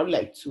it's probably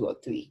like two or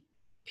three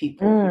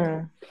people.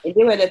 Mm. And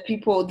they were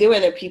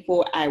the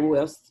people I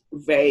was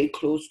very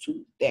close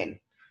to then.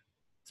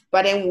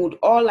 But then we would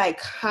all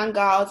like hang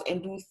out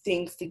and do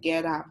things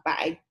together. But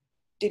I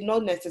did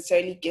not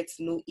necessarily get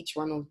to know each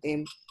one of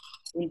them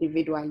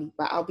individually.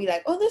 But I'll be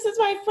like, oh, this is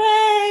my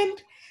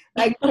friend.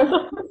 Like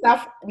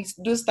we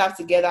do stuff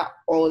together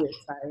all the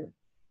time.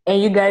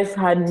 And you guys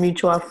had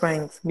mutual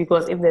friends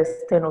because if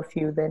there's 10 of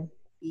you, then.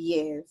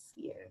 Yes,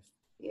 yes,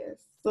 yes.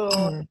 So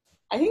Mm.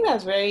 I think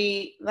that's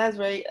very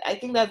I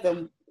think that's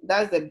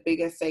the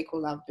biggest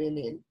cycle I've been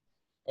in.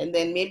 And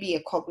then maybe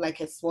a couple like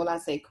a smaller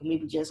cycle,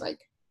 maybe just like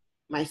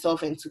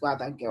myself and 2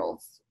 other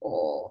girls,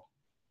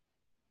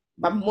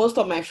 but most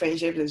of my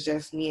friendships is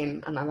just me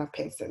and another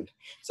person.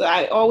 So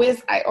I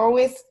always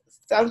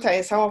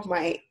sometimes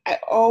I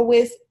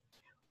always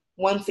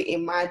want to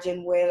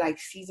imagine where like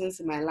seasons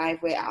in my life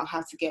where I'll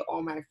have to get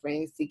all my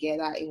friends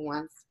together in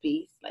one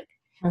space, like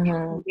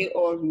they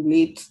all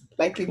relate,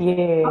 like in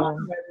Yeah. my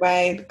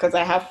mind, because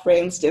I have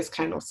friends just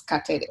kind of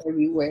scattered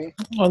everywhere.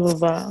 All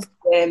over.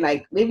 And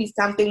like maybe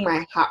something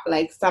might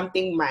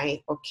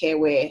occur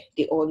where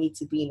they all need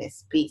to be in a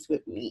space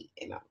with me,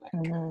 and I'm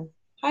like,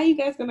 how are you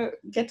guys gonna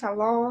get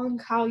along?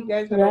 How are you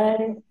guys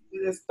gonna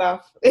do this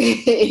stuff?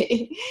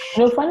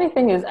 The funny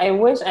thing is, I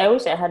wish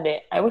I had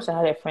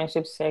a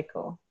friendship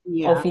circle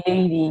of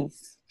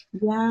ladies.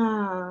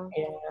 Yeah.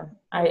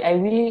 I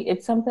really,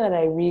 it's something that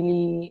I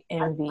really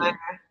envy.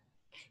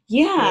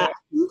 Yeah.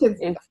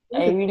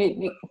 I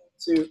really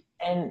too.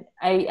 And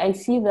I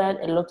see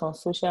that a lot on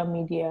social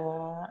media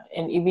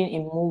and even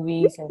in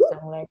movies and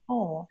stuff. I'm like,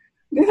 oh,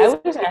 I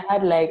wish I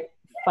had like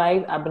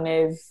 5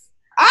 Abners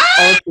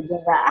all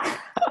together.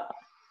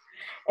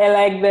 And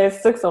like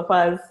there's 6 of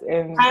us.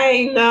 And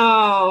I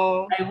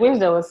know. I wish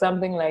there was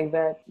something like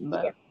that.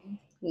 But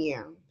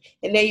yeah.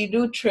 And then you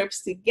do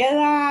trips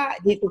together.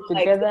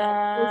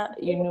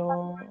 You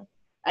know.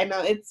 I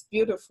know, it's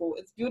beautiful.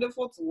 It's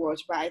beautiful to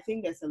watch, but I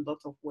think there's a lot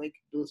of work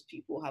those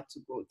people have to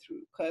go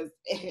through, because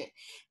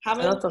a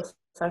lot of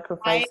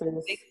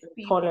sacrifices,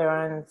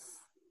 tolerance.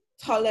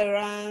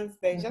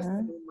 There's just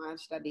so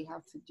much that they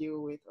have to deal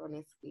with,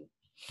 honestly.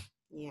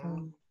 Yeah.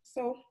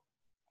 So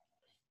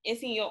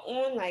it's in your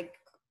own like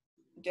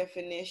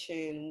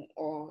definition,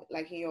 or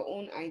like in your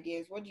own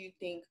ideas, what do you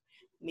think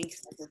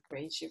makes like a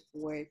friendship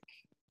work?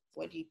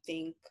 What do you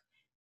think?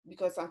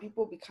 Because some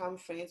people become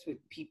friends with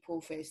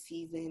people for a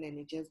season and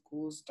it just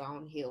goes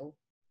downhill.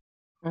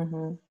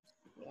 Yeah.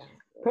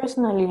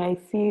 Personally, I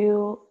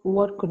feel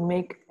what could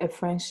make a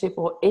friendship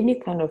or any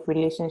kind of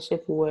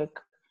relationship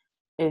work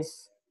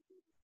is,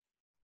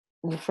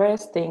 the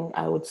first thing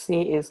I would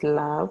say is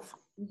love,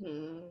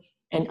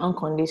 and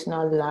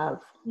unconditional love.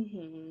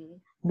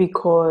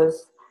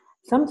 Because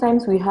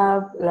sometimes we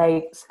have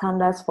like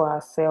standards for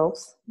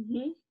ourselves,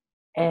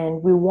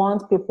 and we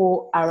want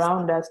people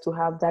around us to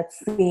have that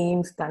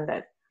same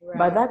standard. Right.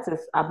 But that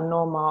is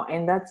abnormal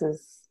and that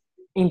is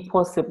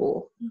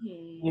impossible.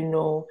 You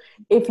know,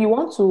 if you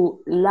want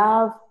to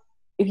love,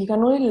 if you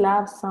can only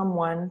love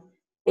someone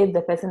if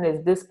the person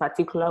is this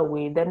particular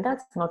way, then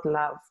that's not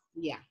love.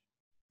 Yeah.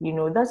 You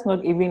know, that's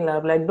not even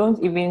love. Like, don't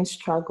even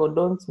struggle.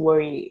 Don't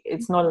worry.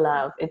 It's not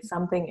love. It's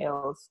something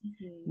else.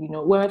 You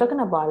know, when we're talking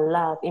about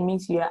love, it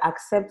means you're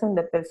accepting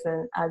the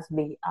person as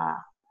they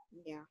are.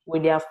 Yeah.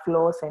 With their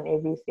flaws and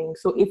everything.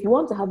 So if you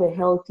want to have a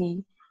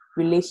healthy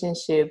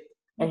relationship,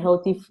 a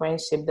healthy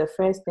friendship, the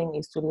first thing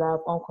is to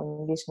love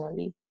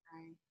unconditionally.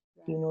 Right.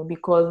 You know,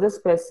 because this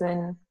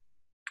person,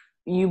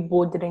 you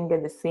both didn't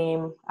get the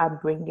same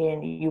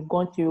upbringing. You've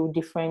gone through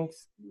different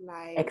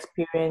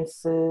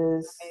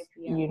experiences.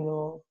 You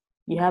know,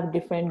 you have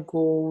different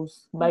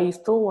goals, but you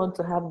still want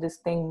to have this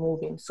thing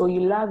moving. So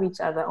you love each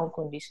other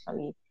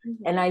unconditionally.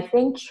 And I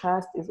think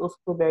trust is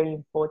also very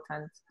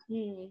important.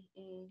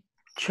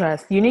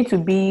 Trust. You need to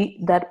be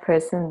that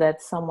person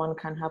that someone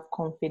can have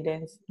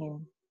confidence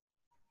in,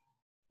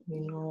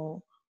 you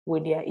know,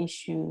 with their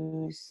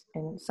issues.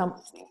 And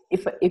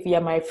if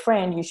you're my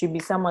friend, you should be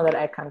someone that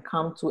I can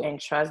come to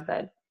and trust,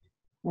 that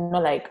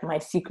not like my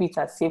secrets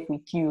are safe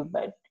with you,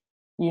 but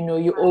you know,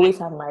 you always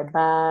have my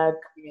back.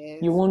 Yes.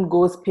 You won't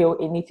go spill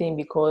anything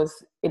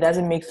because it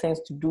doesn't make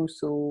sense to do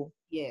so.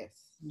 Yes.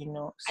 You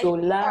know, so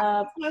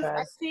love, trust.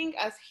 I think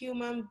as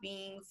human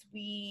beings,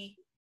 we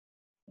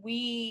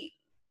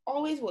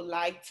always would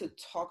like to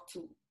talk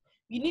to.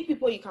 You need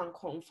people you can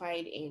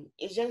confide in.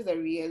 It's just the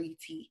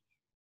reality,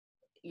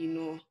 you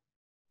know.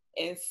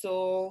 And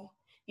so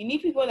you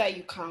need people that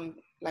you can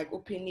like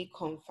openly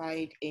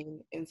confide in.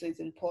 And so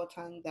it's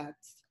important that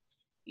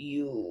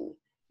you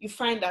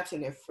find that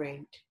in a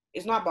friend.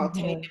 It's not about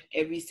telling them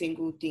every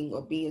single thing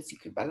or being a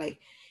secret, but like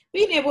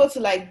being able to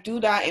like do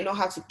that and not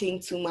have to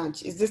think too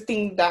much. Is this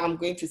thing that I'm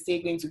going to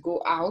say going to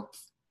go out?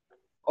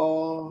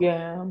 Or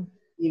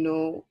you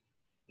know,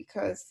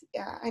 because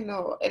I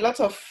know a lot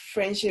of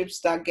friendships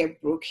that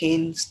get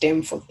broken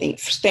stem from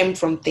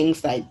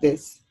things like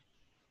this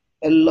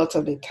a lot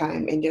of the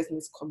time, and just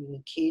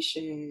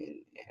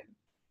miscommunication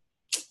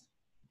and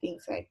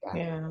things like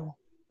that.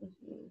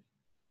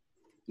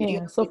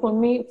 So for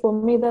me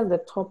that's the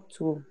top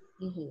 2.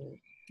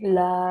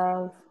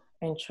 Love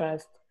and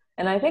trust.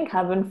 And I think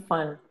having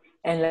fun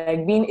and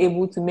like being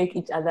able to make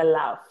each other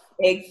laugh.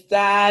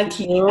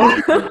 Exactly. You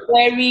know?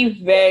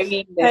 Very,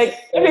 very necessary. Like,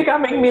 if you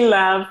can't make me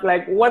laugh,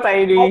 like, what are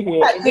you doing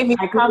here? I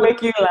can't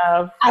make you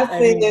laugh.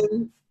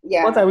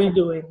 What are we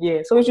doing?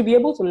 Yeah. So we should be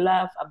able to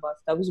laugh about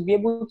stuff. We should be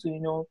able to, you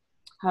know,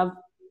 have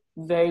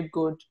very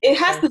good. It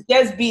has to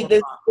just be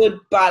this good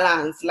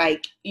balance.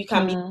 Like, you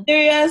can be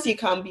serious, you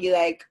can be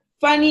like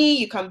funny,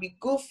 you can be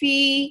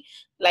goofy.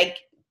 Like,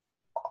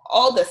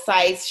 all the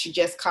sides should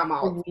just come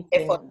out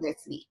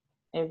effortlessly.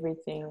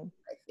 everything.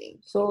 I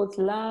think. So it's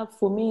love,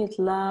 for me, it's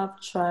love,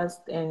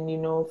 trust, and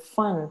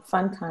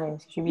fun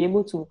times. You should be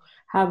able to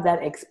have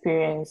that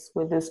experience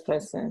with this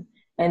person.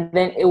 And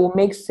then it will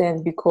make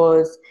sense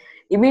because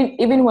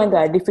even when there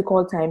are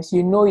difficult times,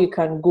 you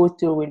can go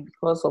through it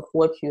because of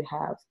what you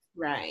have.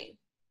 Right.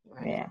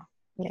 Yeah.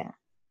 Yeah.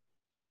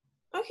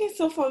 Okay,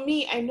 so for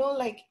me, I know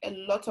like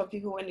a lot of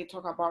people when they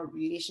talk about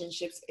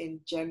relationships in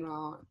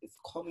general, it's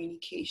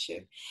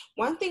communication.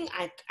 One thing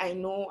I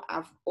know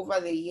I've over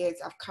the years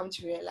I've come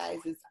to realize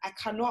is I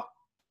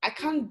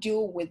can't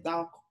deal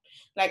without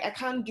I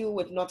can't deal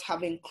with not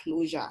having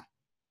closure,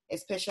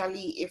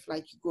 especially if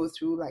like you go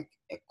through like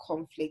a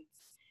conflict.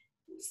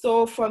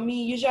 So for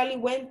me, usually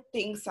when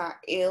things are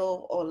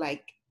ill or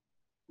like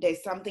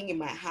there's something in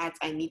my heart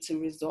I need to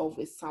resolve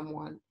with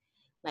someone,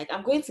 like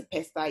I'm going to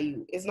pester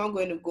you. It's not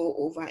going to go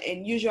over.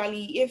 And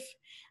usually if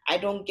I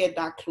don't get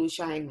that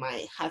closure in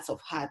my heart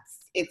of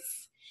hearts,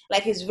 it's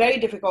very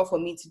difficult for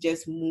me to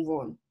just move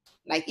on.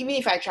 Like even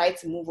if I try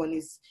to move on,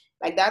 it's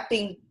like that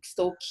thing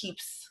still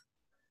keeps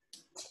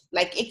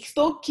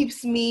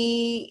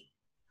me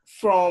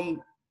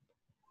from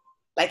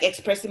like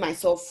expressing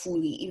myself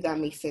fully, if that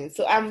makes sense.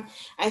 So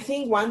I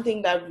think one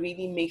thing that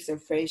really makes a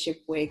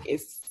friendship work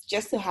is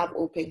just to have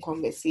open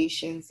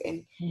conversations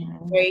and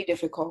very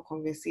difficult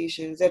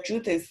conversations. The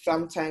truth is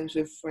sometimes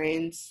with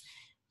friends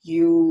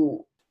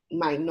you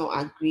might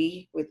not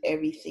agree with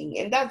everything,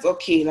 and that's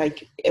okay.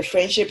 Like a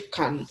friendship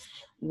can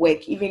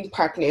work, even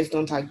partners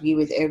don't agree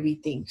with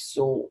everything.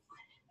 So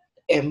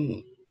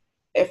a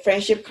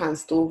friendship can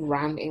still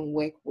run and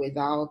work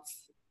without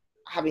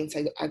having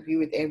to agree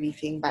with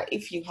everything. But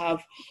if you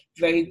have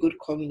very good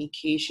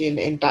communication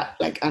and that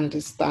like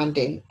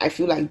understanding, I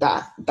feel like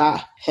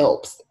that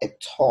helps a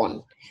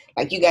ton.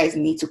 Like you guys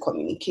need to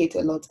communicate a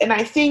lot. And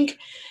I think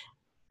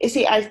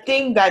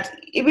that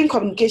even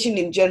communication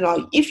in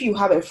general, if you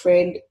have a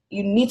friend,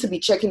 you need to be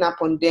checking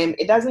up on them.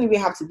 It doesn't even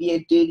have to be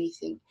a daily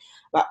thing,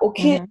 but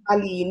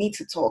occasionally you need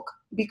to talk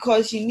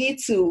because you need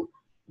to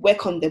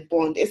work on the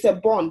bond. It's a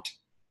bond,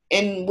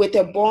 and with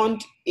a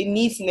bond, it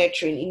needs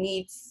nurturing.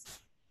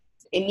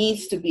 It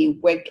needs to be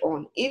worked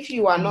on. If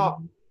you are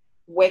not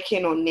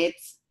working on it,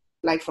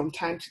 like from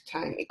time to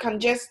time, it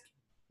can just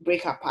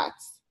break apart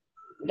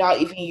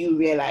without even you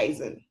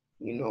realizing.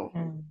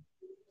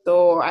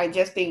 So I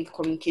just think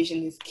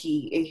communication is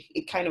key.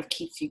 It kind of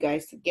keeps you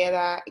guys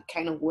together. It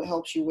kind of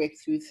helps you work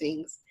through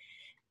things.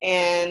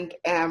 And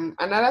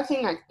another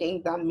thing I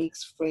think that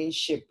makes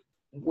friendship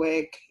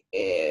work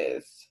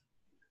is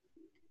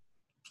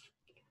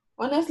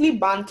honestly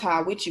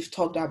banter, which you've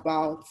talked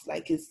about.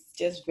 Like it's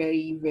just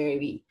very,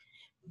 very,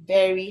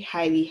 very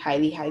highly,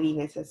 highly, highly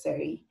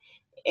necessary.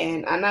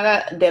 And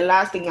the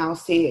last thing I'll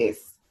say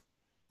is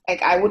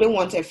like I wouldn't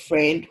want a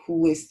friend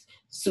who is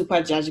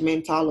super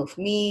judgmental of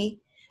me.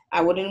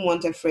 I wouldn't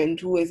want a friend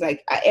who is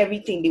like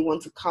everything they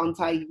want to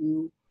counter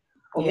you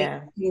or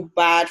make you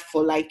bad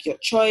for like your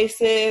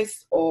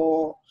choices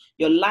or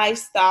your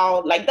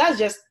lifestyle. Like that's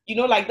just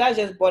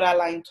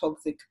borderline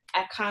toxic.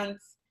 I can't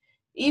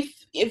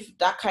if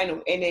that kind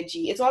of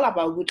energy, it's all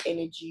about good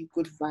energy,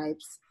 good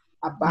vibes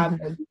above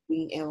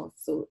everything else.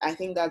 So I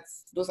think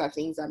those are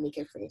things that make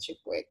a friendship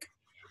work.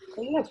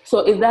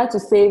 So is that to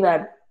say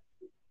that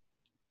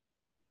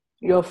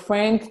your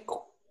friend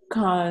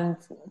can't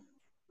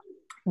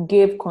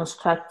give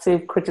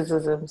constructive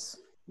criticisms?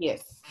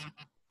 Yes.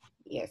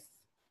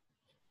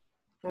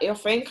 Your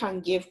friend can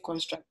give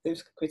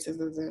constructive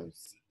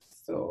criticisms.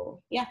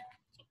 So yeah.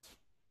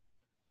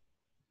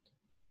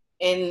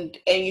 And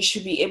you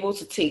should be able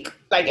to take,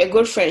 like a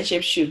good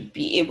friendship should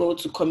be able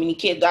to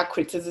communicate that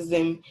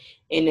criticism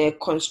in a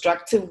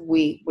constructive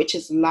way, which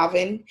is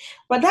loving.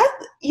 But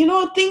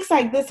things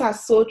like this are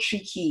so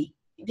tricky.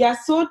 They are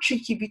so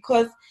tricky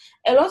because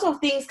a lot of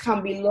things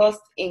can be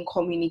lost in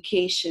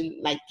communication.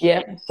 Like,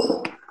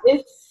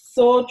 it's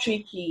so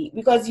tricky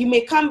because you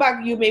may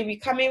be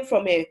coming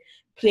from a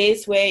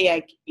place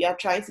where you're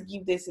trying to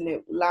give this in a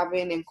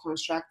loving and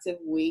constructive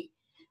way,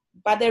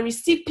 but the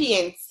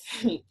recipients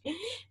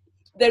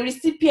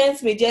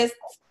may just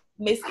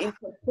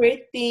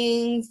misinterpret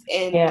things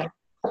and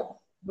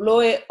blow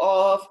it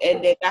off,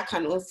 and then that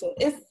can also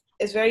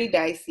it's very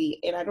dicey,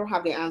 and I don't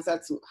have the answer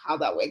to how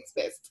that works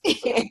best.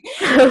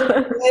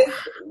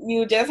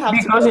 You just have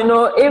because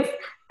if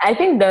I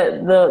think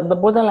the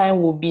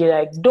borderline will be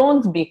like,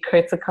 don't be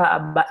critical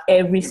about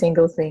every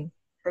single thing.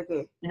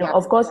 Okay.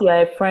 Of course you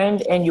are a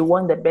friend and you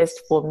want the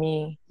best for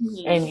me,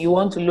 and you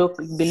want to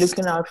be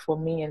looking out for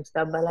me and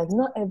stuff, but like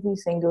not every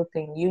single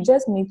thing. You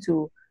just need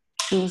to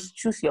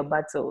choose your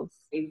battles.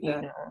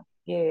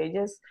 Exactly.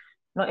 Just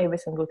not every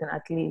single thing.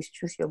 At least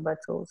choose your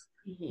battles.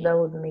 That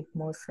would make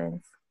more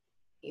sense.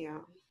 Yeah.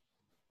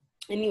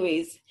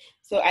 Anyways,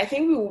 so I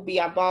think we will be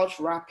about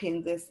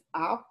wrapping this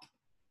up.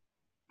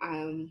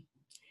 And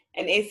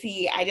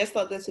AC, I just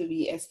thought this would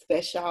be a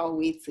special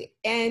way to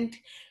end.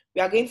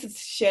 We are going to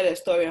share the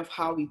story of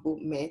how we both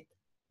met.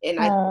 And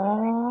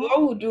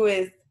what we'll do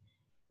is,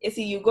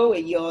 AC, you go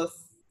with your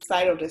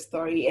side of the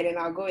story, and then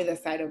I'll go with the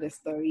side of the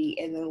story,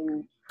 and then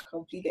we'll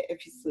complete the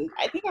episode.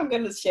 I think I'm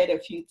gonna shed a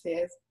few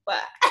tears,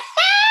 but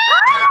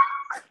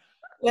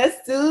let's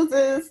do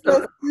this.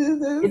 Let's do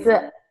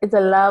this. It's a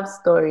love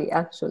story,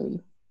 actually.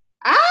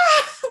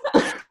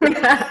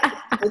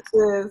 It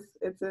is.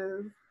 It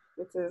is.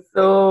 It is.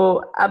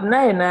 So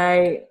Abna and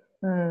I,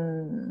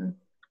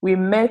 we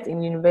met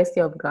in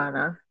University of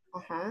Ghana.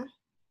 Uh-huh.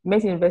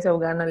 Met in University of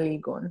Ghana,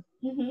 Legon.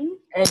 Mm-hmm.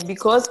 And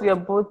because we are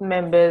both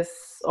members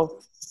of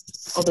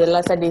the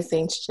Latter-day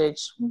Saints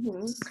Church,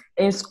 Mm-hmm.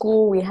 in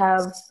school we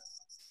have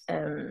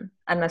an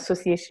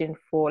association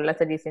for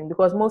Latter-day Saints,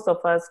 because most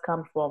of us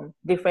come from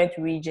different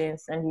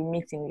regions and we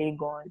meet in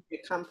Legon. The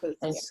campus.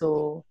 And yeah.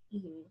 so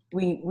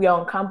we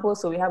are on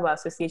campus, so we have our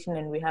association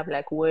and we have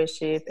like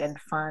worship and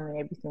fun and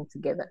everything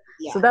together.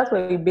 Yeah. So that's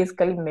where we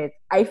basically met.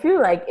 I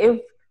feel like if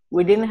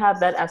we didn't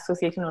have that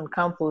association on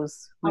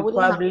campus, we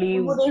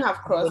wouldn't have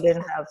crossed.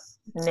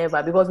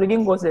 Never, because we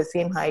didn't go to the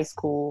same high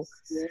school.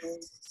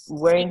 Yes. We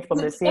weren't from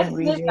the same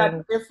Lived region.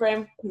 at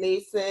different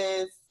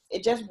places.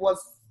 It just was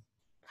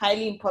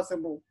highly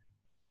impossible.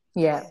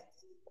 Yeah,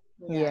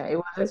 it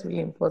was just really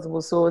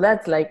impossible. So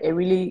that's like a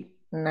really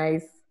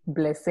nice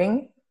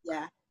blessing.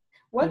 Yeah.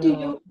 What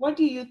do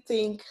you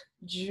think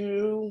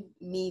drew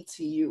me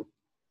to you?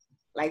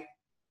 Like,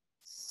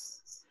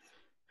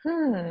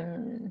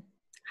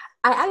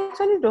 I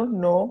actually don't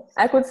know.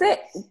 I could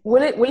say,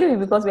 will it be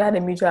because we had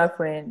a mutual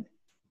friend?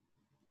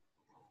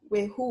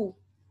 with who?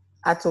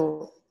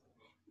 Ato.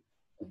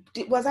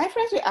 Was I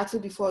friends with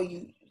Atu before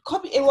you?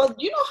 Kobe. It was.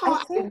 You know how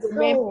I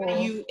remember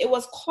you? It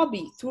was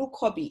Kobe, through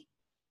Kobe.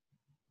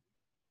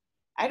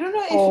 I don't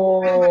know if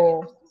you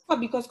remember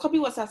Kobe, because Kobe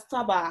was a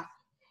stabber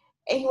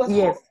and he was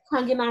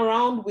hanging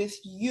around with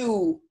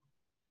you.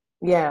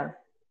 Yeah.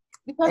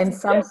 Because and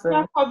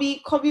Samson.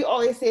 Kobe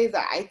always says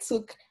that I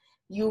took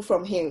you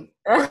from him.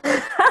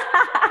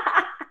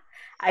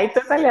 I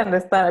totally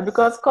understand,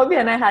 because Kobe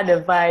and I had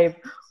a vibe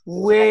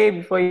way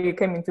before you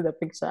came into the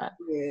picture.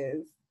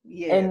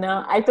 Yes. And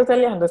I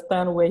totally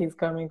understand where he's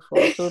coming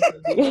from.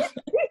 Totally.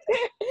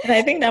 And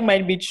I think that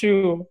might be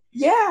true.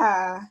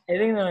 Yeah. I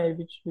think that might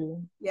be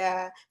true.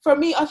 Yeah. For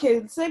me,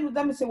 okay,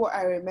 let me say what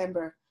I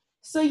remember.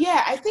 So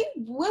yeah, I think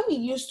when we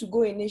used to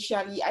go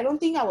initially, I don't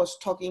think I was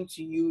talking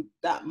to you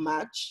that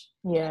much.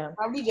 Yeah. I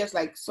probably just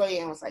like saw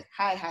you and was like,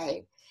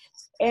 hi.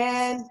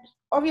 And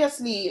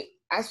obviously,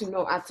 as you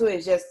know, Ato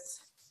is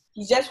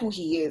he's just who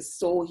he is.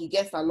 So he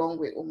gets along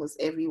with almost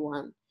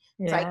everyone.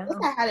 Yeah. So I guess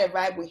I had a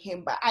vibe with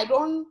him, but I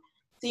don't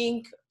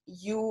think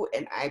you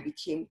and I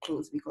became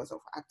close because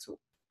of Ato.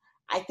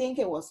 I think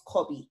it was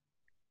Kobe.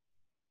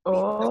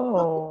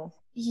 Oh.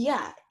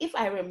 Yeah, if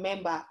I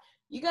remember,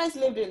 you guys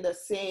lived in the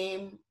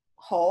same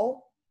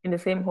hall. In the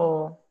same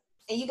hall.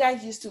 And you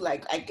guys used to I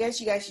guess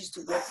you guys used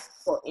to work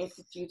for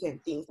institute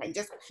and things. Like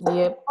just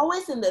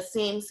always in the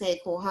same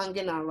circle,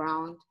 hanging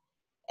around.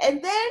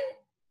 And then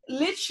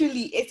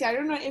literally, I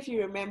don't know if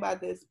you remember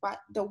this, but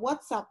the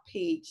WhatsApp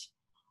page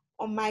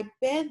on our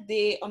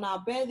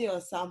birthday or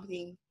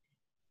something,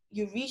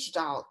 you reached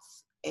out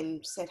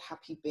and said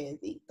happy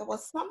birthday. There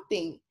was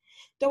something, and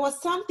there was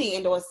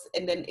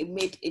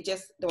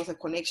a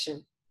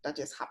connection that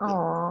just happened.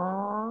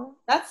 Aww.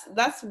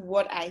 That's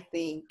what I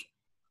think.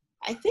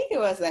 I think it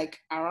was like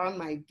around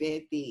my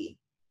birthday.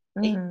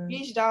 And you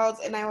reached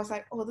out and I was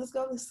like, oh, this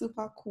girl is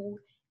super cool.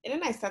 And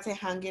then I started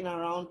hanging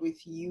around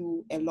with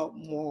you a lot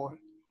more.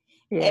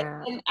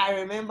 Yeah. And I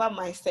remember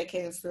my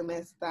second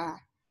semester,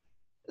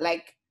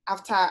 like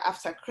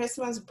after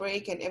Christmas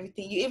break and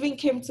everything, you even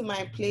came to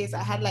my place.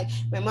 I had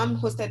my mom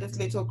hosted this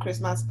little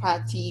Christmas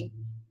party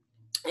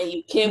and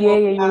you came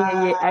over.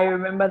 Yeah. I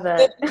remember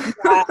that.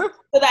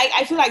 So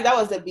I feel like that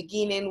was the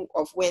beginning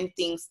of when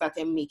things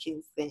started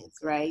making sense,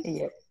 right?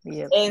 Yeah.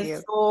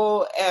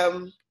 So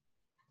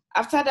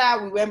after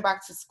that we went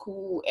back to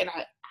school, and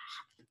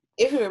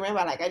if you remember,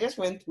 I just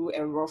went through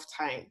a rough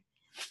time.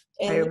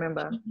 And I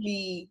remember.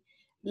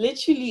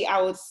 Literally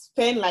I would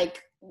spend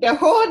the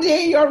whole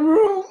day in your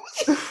room.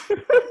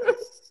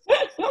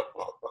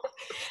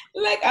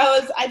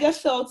 I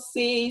just felt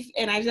safe,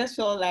 and I just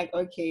felt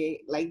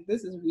okay,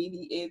 this is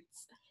really it.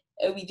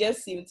 And we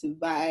just seemed to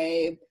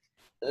vibe.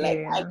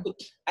 I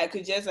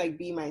could just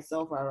be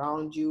myself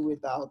around you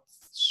without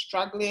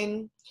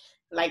struggling.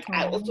 I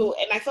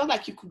felt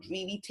like you could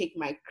really take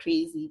my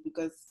crazy,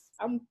 because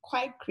I'm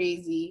quite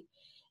crazy,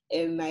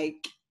 and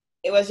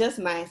it was just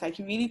nice.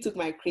 You really took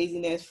my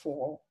craziness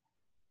for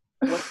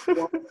what it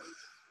was.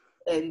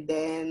 And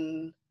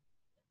then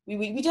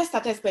we just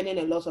started spending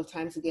a lot of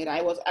time together.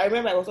 I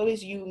remember it was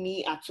always you,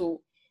 me, Atu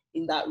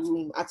in that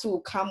room. Atu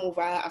will come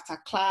over after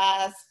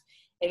class,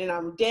 and then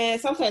I'm there.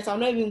 Sometimes I'll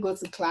not even go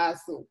to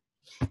class. So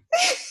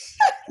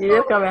you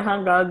just come and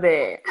hang out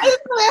there. I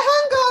just come and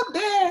hang out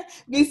there.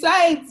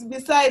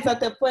 Besides, at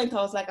the point I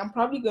was like, I'm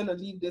probably gonna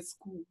leave the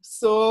school.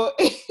 So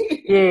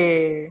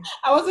yeah,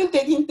 I wasn't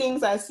taking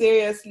things as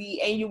seriously.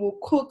 And you will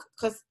cook,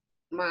 because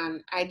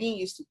man, I didn't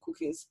used to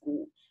cook in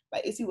school.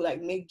 But Issy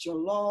would make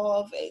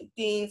jollof and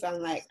things. I'm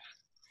like,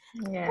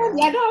 Yeah.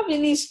 I don't have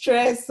any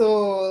stress,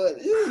 so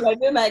this is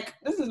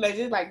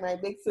legit like my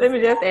big sister. Let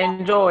me just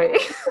enjoy.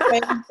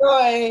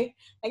 Enjoy.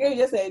 I can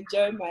just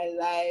enjoy my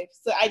life.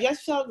 So I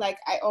just felt like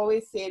I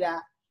always say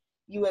that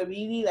you were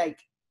really like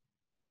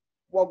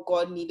what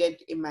God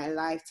needed in my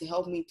life to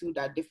help me through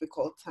that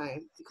difficult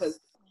time. Because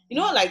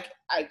like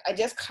I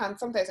just can't.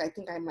 Sometimes I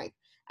think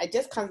I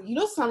just can't.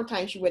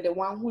 Sometimes you were the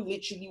one who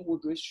literally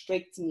would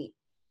restrict me.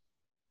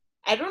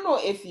 I don't know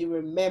if you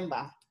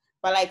remember,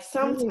 but like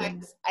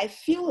sometimes I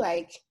feel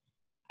like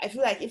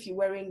if you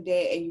weren't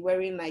there and you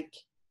weren't like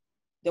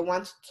the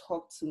one to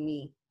talk to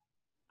me,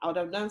 I would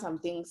have done some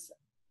things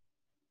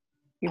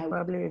You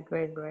probably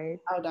regret, right?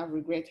 I would have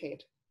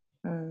regretted.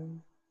 Mm.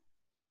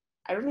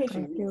 I don't know if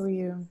I feel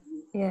you.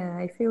 Yeah,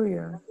 I feel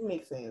you. It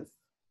makes sense.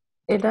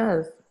 It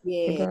does.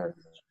 Yeah. It does.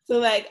 So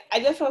like I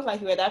just felt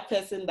like you were that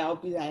person that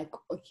would be like,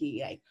 okay,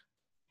 like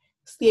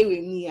stay with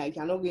me, like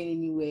you're not going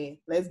anywhere.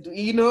 Let's do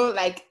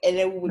like, and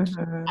then we would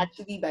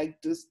actually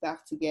like do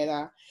stuff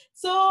together.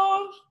 So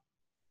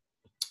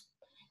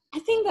I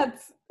think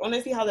that's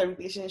honestly how the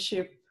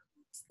relationship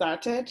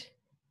started.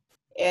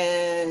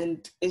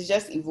 And it's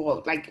just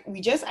evolved. Like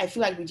I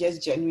feel like we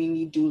just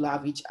genuinely do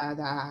love each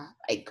other.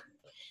 Like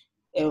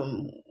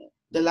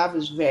the love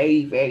is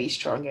very, very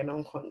strong and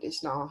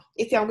unconditional.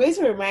 I'm going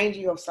to remind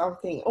you of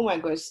something. Oh my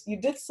gosh, you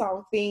did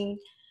something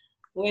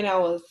when I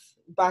was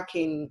back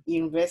in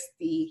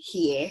university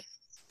here,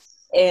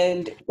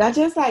 and that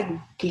just like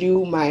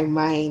blew my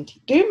mind.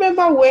 Do you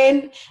remember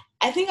when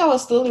I think I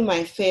was still in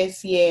my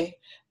first year,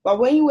 but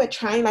when you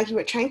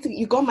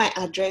got my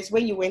address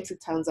when you went to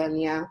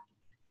Tanzania?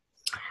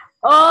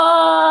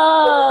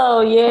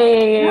 Oh,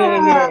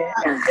 yeah.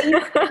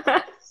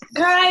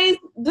 Guys,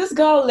 this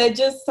girl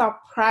legit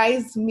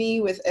surprised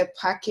me with a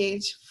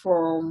package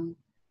from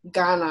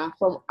Ghana,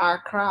 from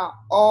Accra,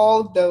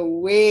 all the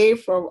way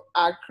from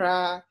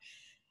Accra.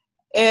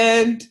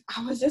 And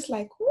I was just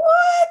like,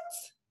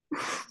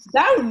 what?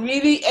 That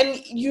really, and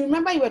you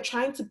remember you were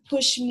trying to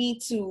push me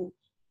to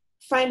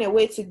find a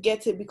way to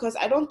get it because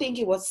I don't think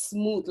it was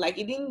smooth. Like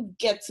it didn't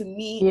get to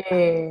me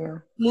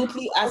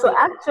smoothly as so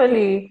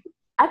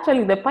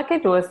actually the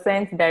package was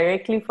sent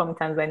directly from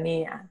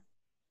Tanzania.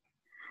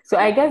 So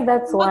I guess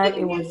that's why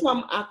it was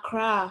from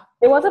Accra.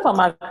 It wasn't from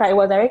Accra, it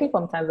was directly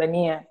from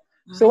Tanzania.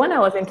 So when I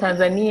was in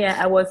Tanzania,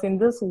 I was in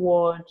this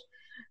ward.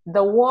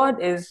 The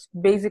ward is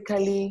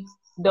basically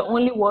the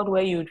only ward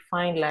where you'd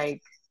find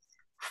like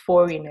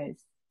foreigners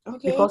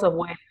because of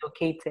where it's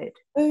located.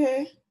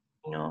 Okay.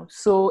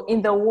 So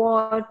in the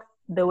ward,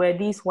 there were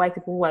these white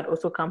people who had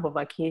also come for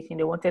vacation.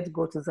 They wanted to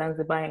go to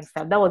Zanzibar and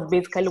stuff. That was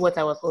basically what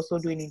I was also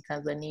doing in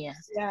Tanzania.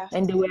 Yeah.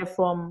 And they were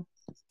from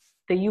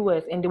the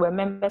US and they were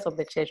members of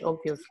the church,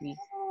 obviously.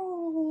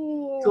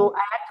 So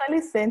I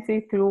actually sent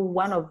it through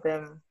one of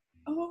them.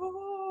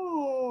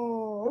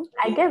 Oh.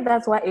 I guess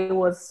that's why it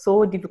was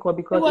so difficult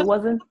because it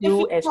wasn't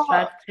through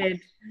extracted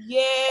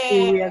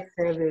courier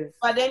service.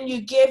 But then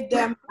you gave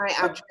them my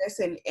address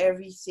and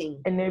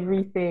everything.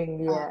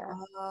 Yeah.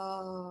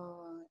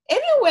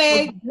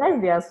 Anyway.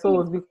 Bless their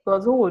souls,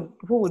 because who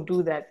would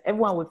do that?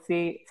 Everyone would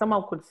say,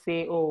 someone could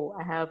say, oh,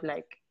 I have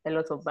like a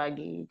lot of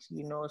baggage,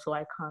 so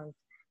I can't.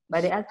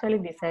 But they actually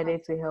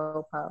decided to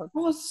help out. It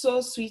was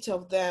so sweet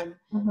of them.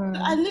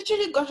 I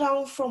literally got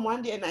down from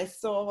one day and I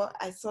saw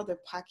the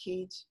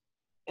package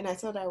and I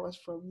saw that it was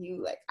from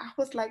you. Like I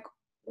was like,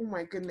 oh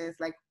my goodness,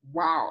 like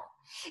wow.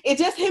 It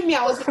just hit me.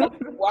 I was like,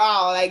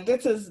 wow, like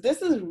this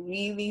is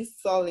really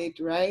solid,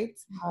 right?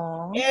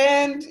 Aww.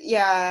 And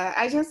yeah,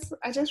 I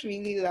just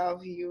really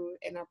love you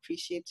and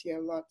appreciate you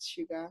a lot,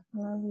 Sugar.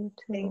 Love you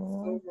too. Thanks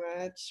so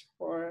much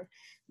for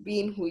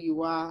being who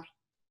you are.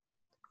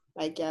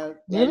 Like, Do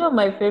you know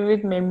my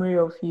favorite memory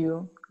of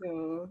you?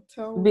 No,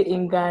 tell me.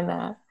 In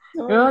Ghana.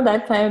 Remember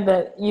that time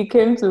that you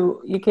came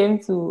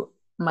to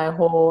my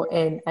hall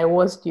and I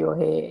washed your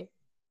hair?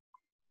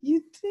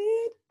 You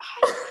did?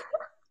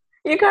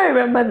 You can't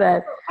remember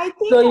that? I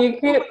think so you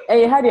came and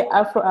you had your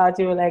afro out.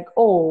 You were like,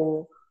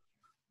 oh,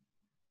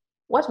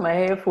 wash my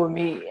hair for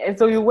me. And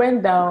so you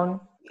went down.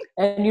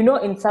 And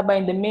in Saba,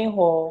 in the main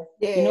hall,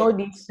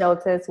 these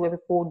shelters where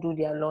people do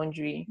their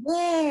laundry.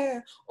 Yeah.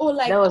 Oh,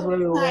 like that was where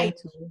we went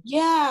to.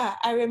 Yeah,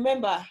 I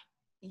remember.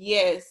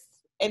 Yes.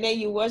 And then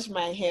you washed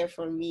my hair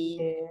for me.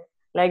 Yeah.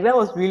 Like that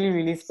was really,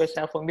 really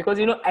special for me because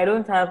I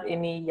don't have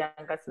any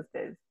younger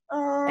sisters.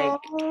 Like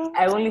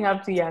I only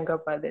have 2 younger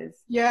brothers.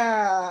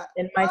 Yeah.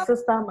 And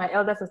my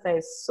elder sister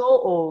is so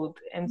old.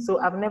 And so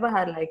I've never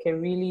had like a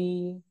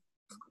really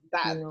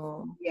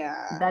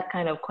that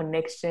kind of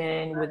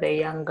connection with a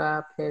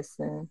younger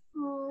person.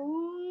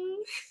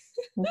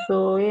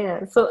 So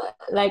yeah, so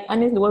like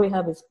honestly, what we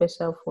have is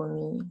special for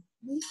me.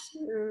 Me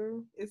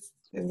too. It's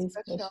really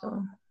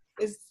special.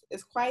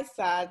 It's quite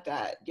sad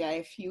that there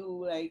are a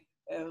few like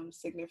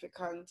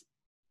significant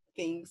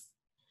things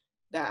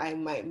that I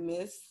might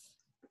miss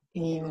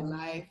in your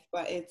life,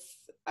 but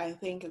I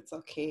think it's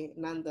okay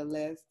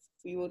nonetheless.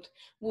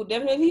 We'll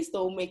definitely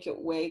still make it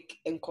work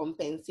and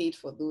compensate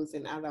for those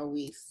in other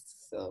ways.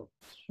 So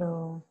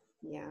sure.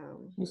 Yeah.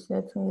 You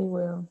certainly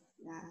will.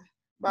 Yeah.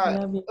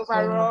 But Love you so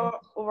overall,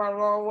 much.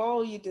 overall, what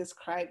will you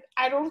describe?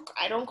 I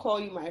don't call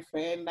you my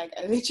friend. Like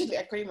I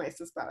call you my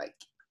sister. Like,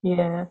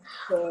 Yeah.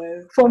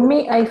 'cause- For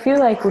me, I feel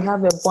like we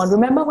have a bond.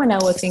 Remember when I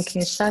was in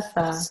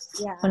Kinshasa,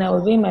 yeah. when I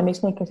was doing my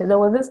mission in Kinshasa, there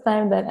was this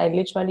time that I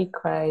literally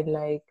cried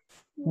like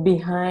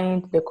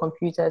behind the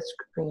computer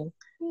screen.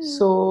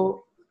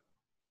 So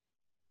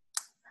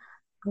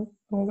I'm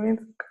going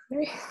to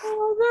cry.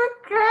 Oh my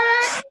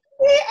God.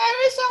 I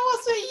wish I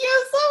was with you,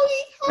 so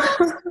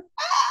we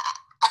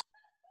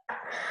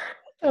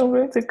I'm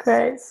going to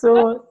cry.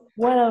 So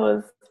when I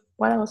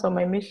was on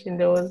my mission,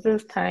 there was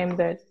this time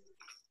that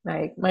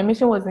like my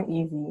mission wasn't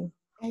easy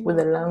I with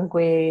know. the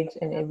language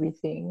and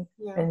everything.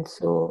 Yeah. And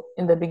so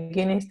in the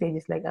beginning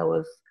stages, like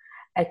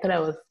I thought I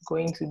was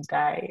going to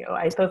die, or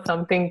I thought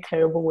something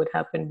terrible would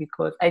happen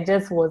because I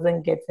just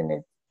wasn't getting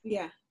it.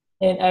 Yeah.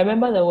 And I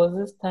remember there was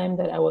this time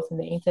that I was in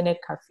the internet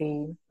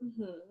cafe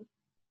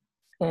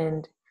Mm-hmm.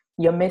 and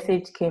your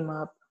message came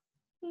up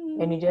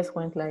and you Mm, just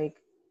went like,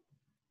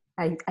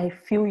 I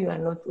feel you are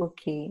not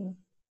okay.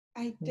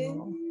 I You did.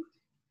 know?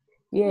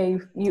 Yeah,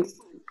 you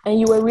and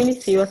you were really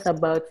serious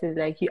about it.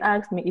 Like you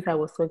asked me if I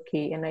was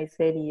okay and I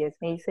said yes.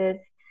 And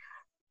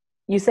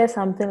you said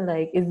something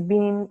like it's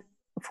been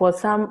for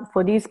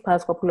these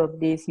past couple of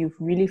days you've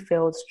really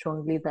felt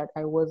strongly that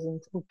I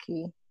wasn't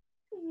okay.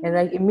 And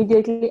like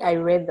immediately I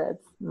read that,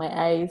 my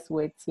eyes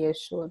were tear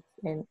short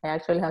and I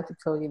actually had to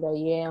tell you that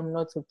yeah, I'm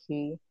not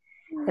okay.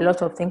 A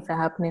lot of things are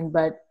happening,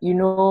 but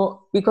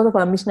because of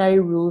our missionary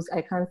rules,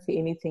 I can't say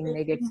anything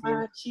negative.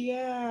 Much,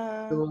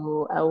 yeah.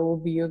 So I will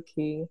be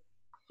okay.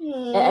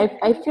 Mm,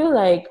 I feel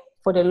like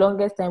for the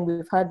longest time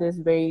we've had this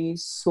very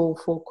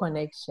soulful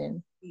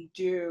connection. we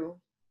do.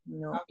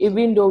 Absolutely.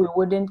 Even though we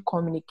wouldn't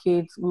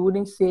communicate, we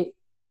wouldn't say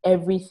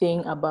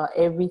everything about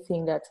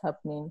everything that's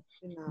happening.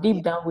 No, yeah.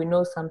 Deep down, we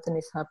know something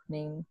is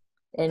happening,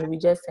 and we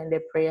just send a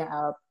prayer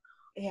up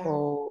Yeah.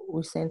 or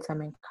we send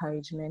some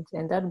encouragement,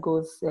 and that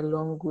goes a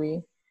long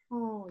way.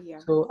 Oh, yeah.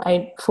 So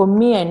for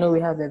me, I know we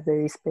have a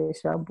very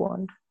special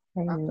bond.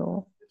 I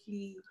know,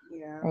 Absolutely.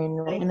 Yeah.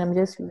 and I'm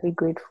just really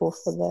grateful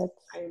for that.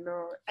 I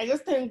know. I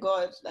just thank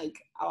God, like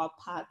our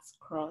paths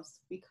crossed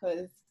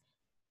because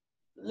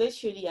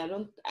literally,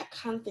 I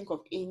can't think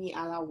of any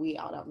other way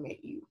I would have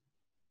met you.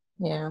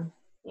 Yeah.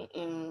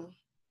 Mm-mm.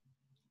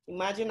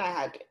 Imagine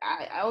I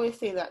always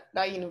say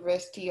that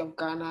University of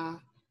Ghana,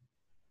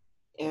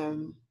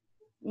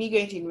 me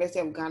going to University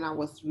of Ghana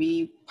was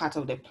really part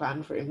of the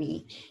plan for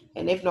me.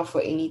 And if not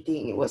for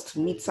anything, it was to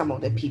meet some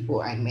of the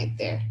people I met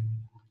there.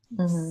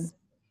 Mm-hmm.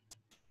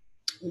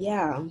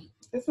 Yeah,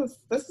 this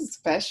is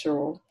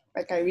special.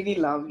 Like I really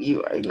love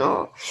you. I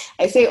know.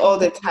 I say all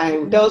the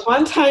time. There was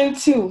one time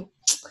too.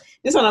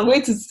 This one I'm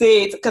going to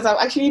say it because I've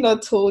actually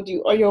not told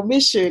you on your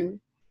mission.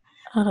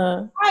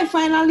 Uh-huh. I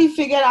finally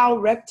figured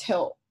out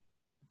Reptile.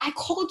 I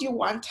called you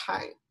one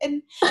time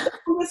and the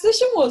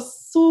conversation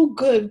was so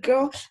good,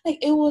 girl.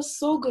 Like it was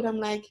so good. I'm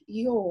like,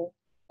 yo,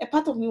 a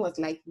part of me was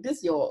like,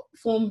 this your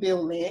phone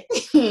bill, man.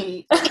 It's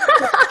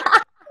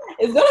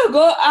gonna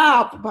go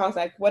up. But I was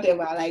like,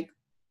 whatever, like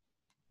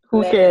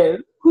Who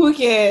cares? who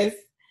cares?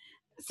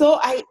 So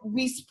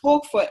we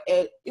spoke for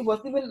it was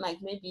even like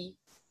maybe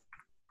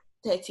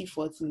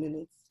 30-40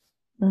 minutes.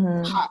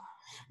 Mm-hmm.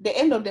 The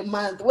end of the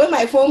month when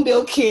my phone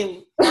bill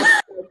came, I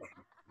was like,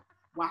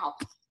 wow.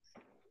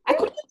 I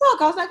couldn't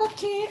talk. I was like,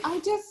 okay, I'll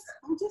just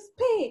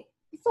pay.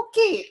 It's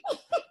okay.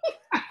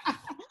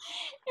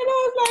 And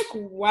I was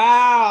like,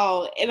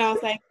 wow. And I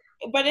was like,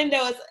 but then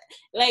there was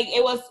like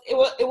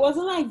it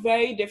wasn't like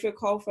very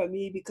difficult for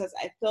me because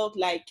I felt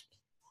like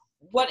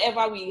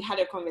whatever we had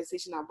a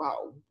conversation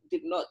about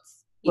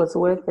Was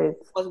worth it.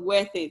 Was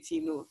worth it,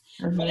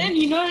 Mm-hmm. But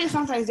then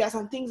sometimes there are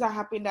some things that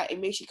happen that it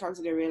makes you come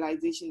to the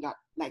realization that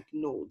like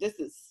no, this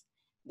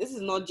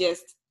is not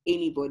just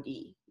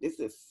anybody. This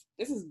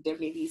is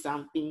definitely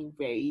something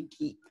very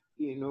deep,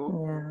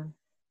 Yeah.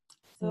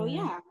 So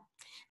yeah,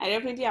 I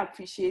definitely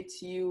appreciate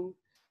you.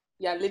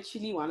 You're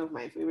literally one of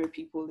my favorite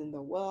people in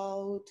the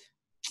world.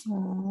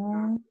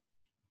 Aww.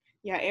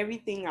 Yeah,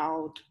 everything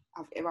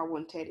I've ever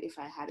wanted if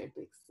I had a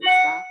big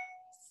sister.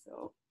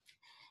 So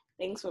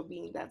thanks for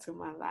being that in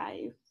my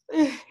life.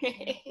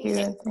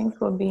 Yeah, thanks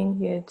for being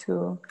here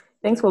too.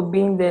 Thanks for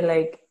being there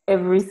like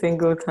every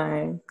single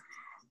time.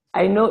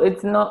 I know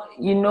it's not,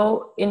 in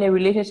a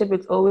relationship,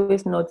 it's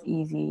always not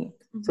easy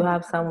to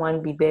have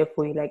someone be there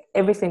for you. Like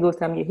every single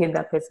time you hit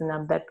that person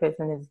up, that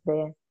person is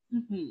there.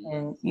 Mm-hmm.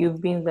 And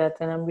you've been that,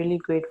 and I'm really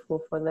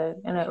grateful for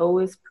that. And I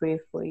always pray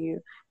for you.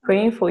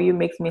 Praying for you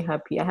makes me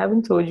happy. I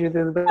haven't told you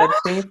this, but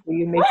praying for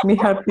you makes me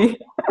happy.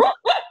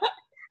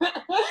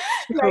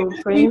 Like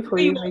So praying for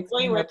you makes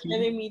when me you were happy.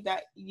 telling me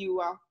that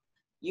you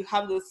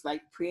have this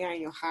like prayer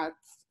in your heart.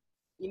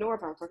 You know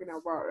what I'm talking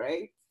about,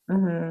 right?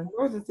 Mm-hmm. I don't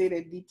want to say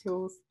the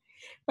details,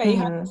 but you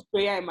have this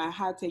prayer in my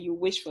heart and you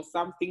wish for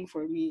something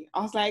for me.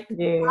 I was like,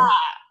 yeah.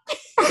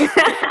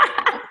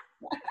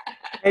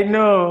 I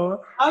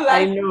know. I'm like,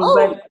 I know,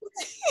 oh.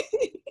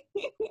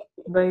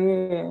 but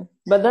yeah,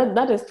 but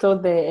that is still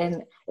there,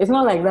 and It's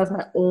not like that's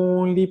my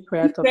only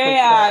prayer topic.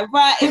 Yeah,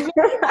 but it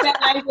really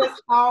like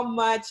just how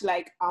much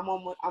like I'm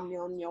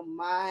on your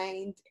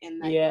mind, and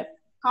like Yeah,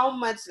 how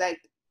much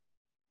like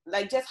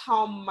just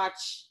how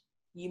much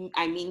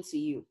I mean to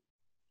you.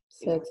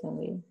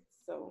 certainly.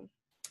 So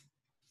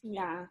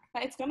yeah,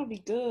 it's gonna be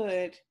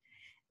good.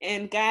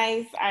 And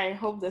guys, I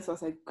hope this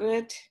was a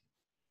good.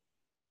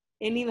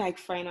 Any like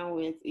final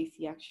words,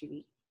 AC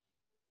actually?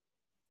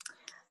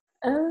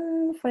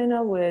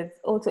 Final words.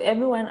 Oh, to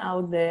everyone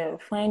out there,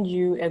 find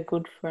you a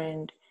good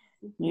friend.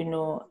 You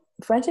know,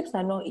 friendships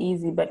are not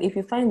easy, but if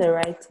you find the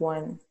right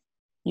one,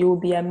 you will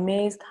be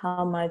amazed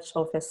how much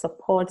of a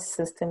support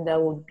system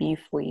that would be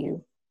for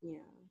you. Yeah.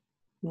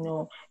 You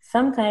know,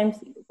 sometimes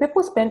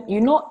people spend,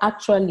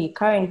 actually,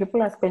 currently,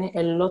 people are spending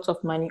a lot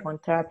of money on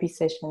therapy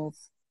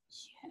sessions.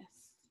 Yes.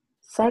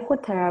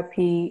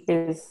 Psychotherapy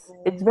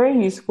it's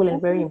very useful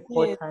and very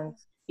important.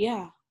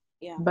 Yeah.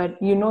 But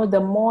the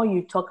more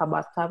you talk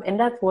about stuff, and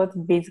that's what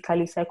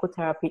basically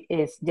psychotherapy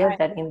is, just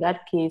that in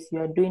that case you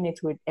are doing it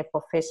with a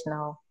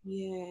professional.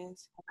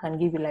 Yes. Who can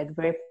give you like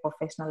very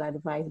professional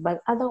advice.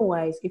 But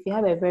otherwise, if you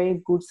have a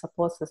very good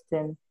support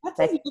system, That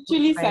like is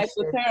literally friendship,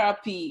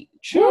 psychotherapy.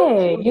 True.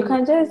 yeah, you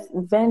can just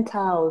vent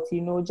out,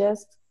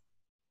 just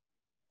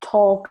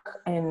talk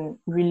and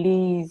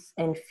release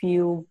and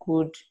feel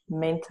good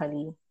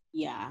mentally.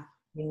 Yeah.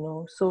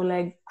 So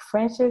like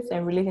friendships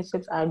and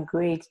relationships are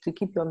great to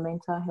keep your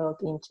mental health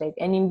in check.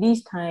 And in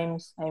these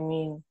times, I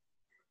mean,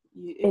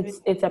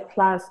 it's a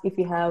plus if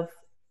you have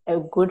a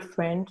good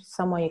friend,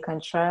 someone you can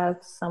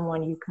trust,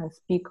 someone you can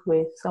speak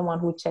with, someone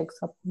who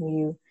checks up on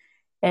you.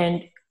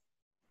 And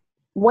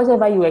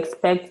whatever you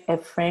expect a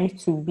friend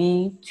to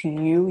be to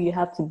you, you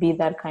have to be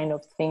that kind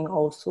of thing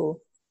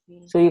also.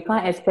 So you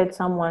can't expect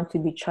someone to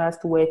be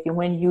trustworthy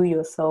when you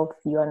yourself,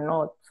 you are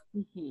not.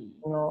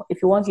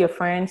 If you want your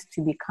friends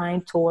to be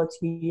kind towards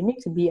you, you need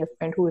to be a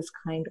friend who is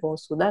kind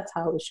also. That's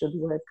how it should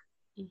work.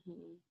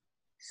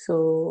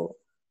 So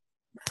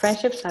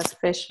friendships are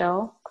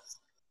special.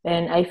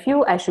 And I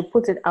feel I should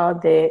put it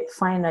out there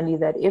finally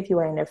that if you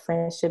are in a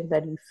friendship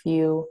that you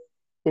feel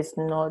is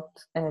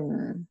not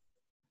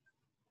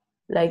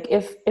like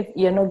if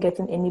you're not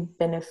getting any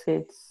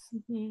benefits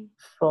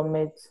from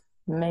it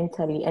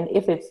mentally, and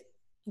if it's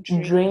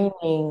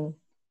draining,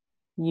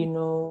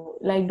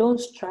 like don't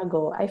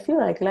struggle. I feel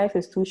like life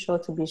is too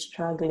short to be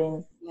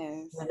struggling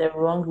with the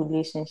wrong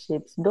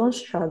relationships. Don't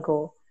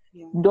struggle.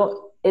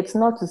 It's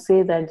not to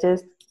say that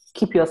just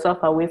keep yourself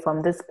away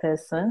from this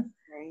person,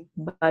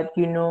 but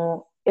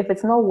if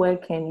it's not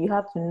working, you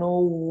have to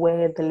know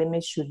where the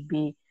limit should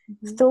be.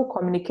 Still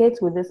communicate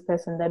with this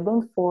person, that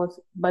don't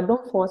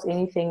force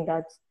anything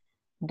that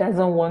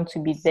doesn't want to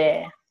be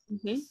there.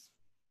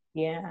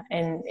 Yeah,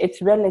 and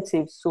it's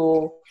relative,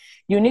 so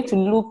you need to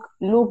look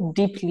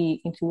deeply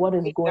into what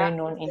is going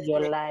on in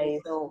your life.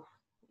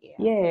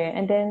 Yeah,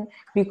 and then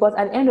because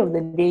at the end of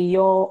the day,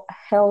 your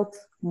health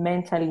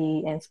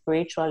mentally and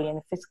spiritually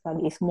and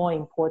physically is more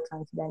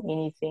important than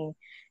anything.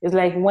 It's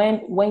like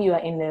when you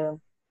are in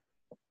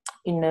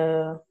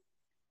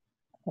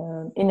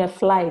a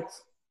flight,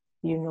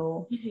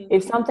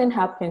 if something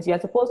happens, you're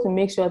supposed to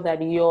make sure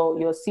that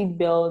your seat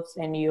belts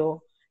and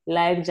your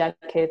life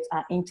jackets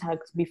are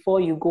intact before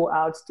you go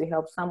out to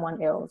help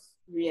someone else.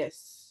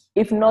 Yes.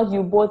 If not,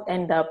 you both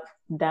end up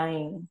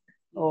dying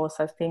or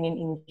sustaining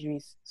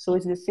injuries. So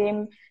it's the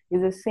same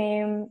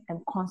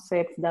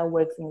concept that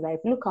works in life.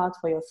 Look out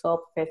for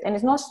yourself first. And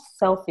it's not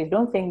selfish.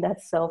 Don't think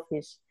that's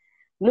selfish.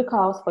 Look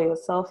out for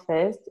yourself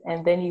first,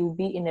 and then you'll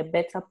be in a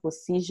better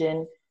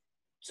position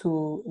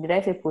to, did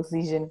I say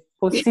position?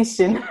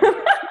 Position.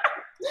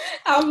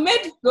 I've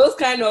made those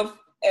kind of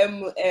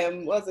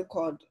what's it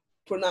called?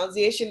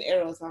 Pronunciation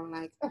errors. I'm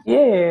like,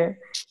 yeah,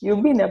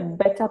 you'll be in a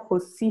better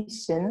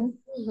position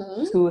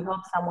to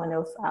help someone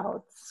else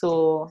out.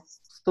 So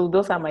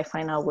those are my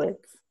final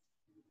words.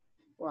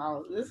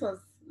 Wow, this was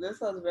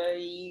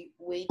very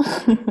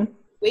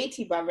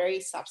weighty but very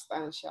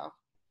substantial.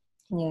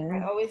 Yeah.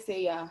 I always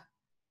say,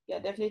 you're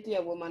definitely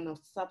a woman of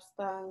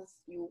substance.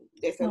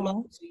 There's a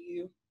lot to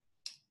you,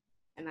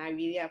 and I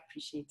really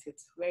appreciate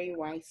it. Very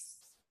wise.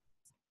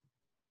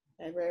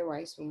 A very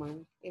wise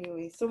woman.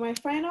 Anyway, so my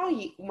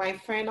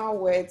final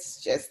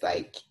words, just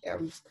like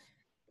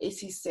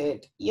AC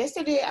said,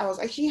 yesterday I was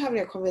actually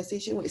having a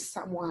conversation with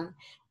someone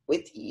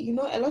with,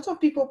 a lot of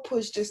people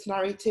push this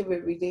narrative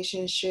with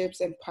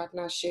relationships and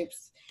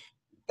partnerships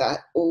that,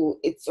 oh,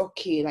 it's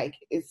okay, like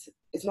it's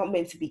not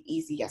meant to be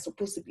easy, you're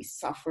supposed to be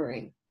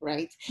suffering,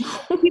 right?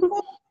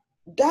 People,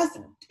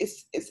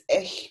 it's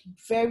a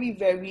very,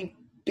 very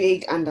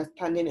big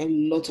understanding a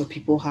lot of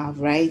people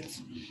have,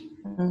 right?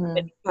 When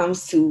it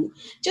comes to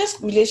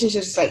just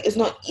relationships, like it's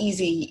not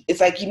easy.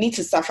 It's like you need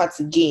to suffer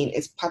to gain.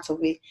 It's part of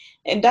it,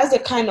 and that's the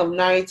kind of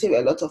narrative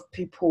a lot of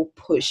people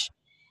push.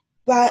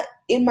 But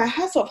in my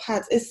heart of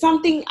hearts, it's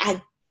something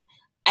I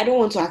don't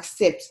want to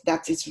accept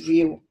that it's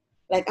real.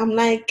 Like I'm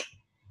like,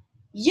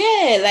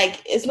 yeah,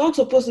 like it's not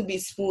supposed to be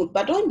smooth,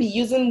 but don't be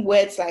using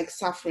words like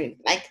suffering.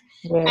 Like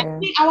I Yeah.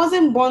 think I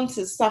wasn't born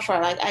to suffer.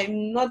 Like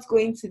I'm not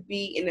going to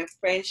be in a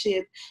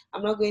friendship.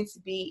 I'm not going to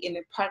be in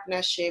a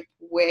partnership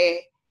where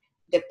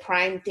the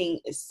prime thing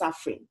is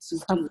suffering to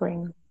do.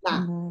 Suffering.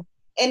 Nah. Mhm.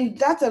 And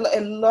that's a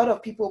lot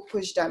of people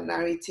push that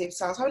narrative.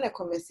 So I was having a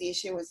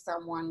conversation with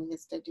someone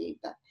yesterday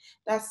that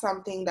that's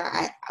something that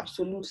I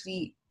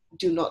absolutely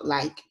do not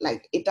like.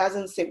 Like it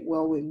doesn't sit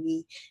well with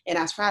me. And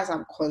as far as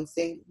I'm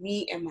concerned,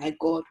 me and my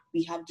God,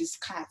 we have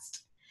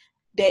discussed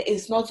there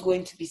is not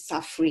going to be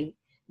suffering,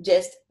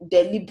 just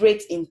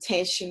deliberate,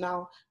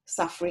 intentional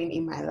suffering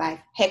in my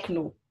life. Heck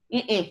no.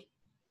 Mm-mm.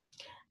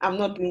 I'm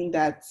not doing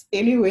that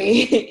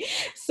anyway.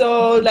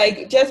 So,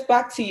 like, just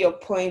back to your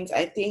point,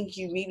 I think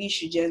you really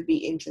should just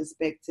be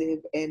introspective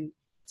and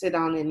sit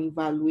down and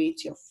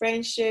evaluate your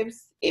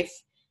friendships. If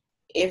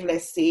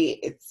let's say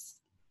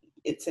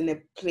it's in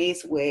a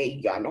place where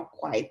you are not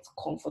quite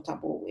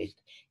comfortable with,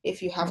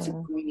 if you have to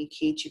Yeah.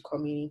 communicate, you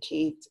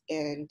communicate,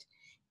 and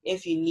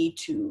if you need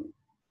to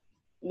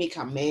make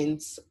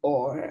amends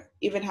or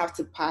even have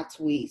to part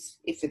ways,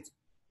 if it's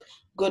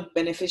good,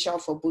 beneficial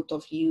for both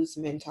of you's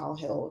mental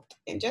health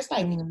and just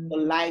like Mm.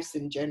 your lives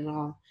in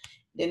general,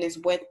 then it's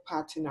worth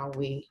parting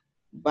away.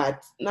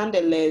 But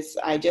nonetheless,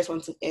 I just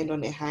want to end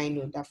on a high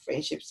note that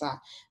friendships are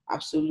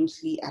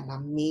absolutely an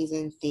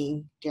amazing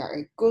thing. They are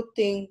a good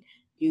thing.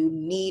 You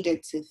need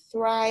it to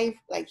thrive.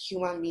 Like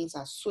human beings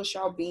are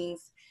social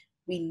beings.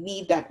 We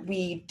need that.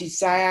 We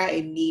desire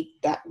and need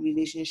that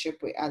relationship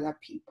with other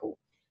people.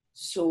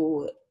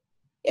 So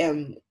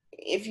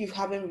if you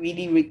haven't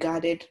really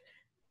regarded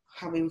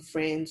having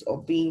friends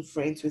or being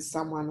friends with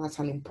someone as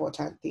an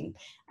important thing,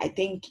 I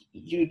think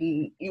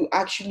you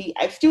actually,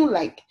 I feel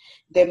like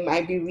there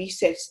might be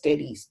research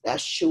studies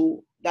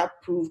that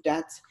prove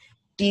that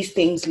these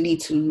things lead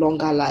to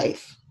longer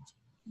life,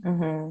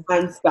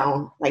 hands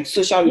down, like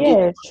social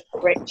Yes,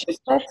 relationships.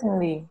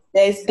 certainly.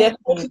 There's Certainly.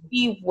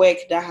 definitely work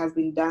that has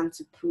been done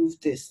to prove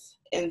this.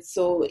 And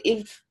so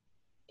if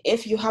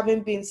you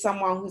haven't been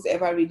someone who's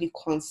ever really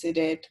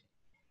considered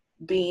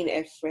being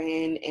a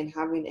friend and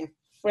having a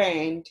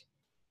friend,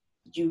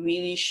 you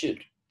really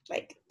should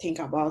like think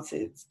about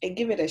it and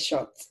give it a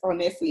shot.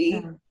 Honestly,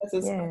 Yeah. this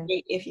is Yeah.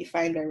 great if you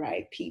find the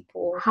right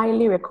people.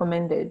 Highly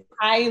recommended.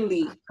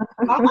 Highly,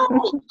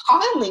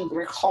 highly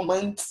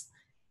recommend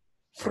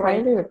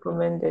friends. Highly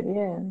recommended.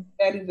 Yeah.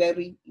 Very,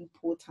 very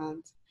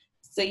important.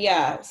 So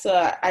yeah,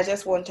 so I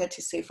just wanted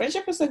to say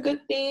friendship is a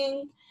good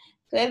thing.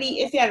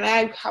 Clearly, Izzy and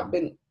I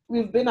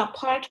we've been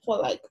apart for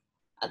like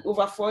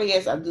over 4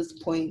 years at this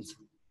point,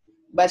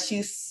 but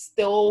she's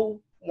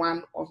still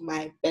one of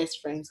my best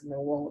friends in the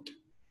world,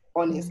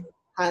 honestly,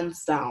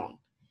 hands down.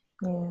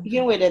 Yeah.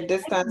 Even with the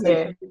distance and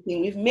Yeah.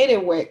 everything, we've made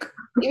it work.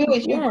 Even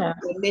with you Yeah.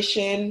 the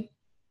mission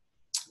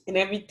and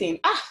everything.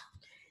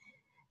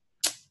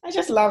 I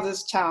just love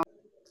this child.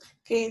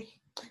 Okay.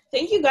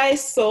 Thank you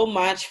guys so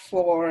much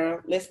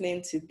for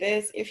listening to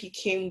this. If you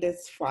came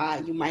this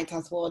far, you might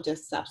as well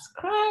just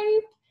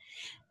subscribe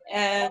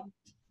and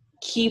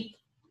keep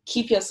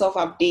yourself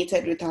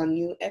updated with our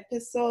new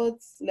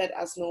episodes. Let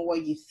us know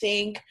what you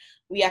think.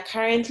 We are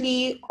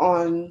currently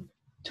on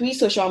 3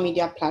 social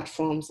media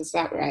platforms. Is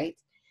that right?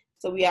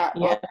 So we are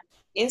on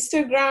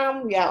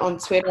Instagram, we are on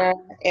Twitter,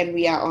 and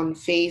we are on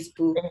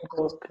Facebook.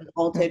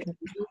 Okay.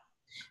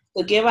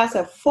 So give us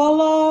a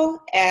follow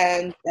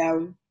and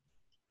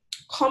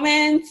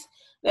comment.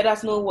 Let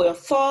us know what your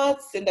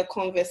thoughts in the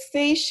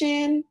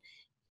conversation.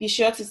 Be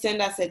sure to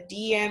send us a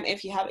DM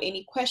if you have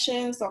any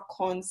questions or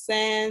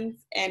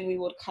concerns, and we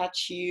will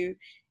catch you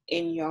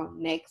in your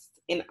next.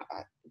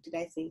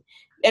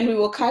 And we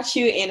will catch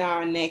you in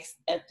our next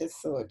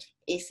episode.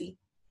 AC.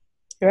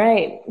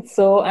 Right.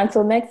 So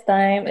until next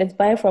time, it's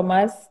bye from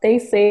us. Stay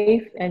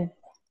safe and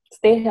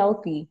stay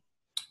healthy.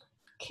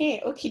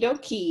 Okay, okie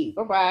dokie.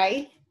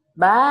 Bye-bye.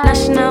 Bye.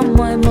 National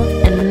moimo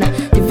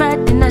and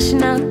divide the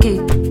national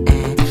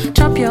cake.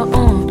 Chop your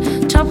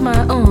own, chop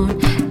my own.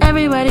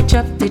 Everybody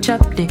chop,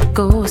 they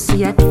go.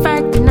 See, I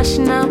divide the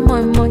national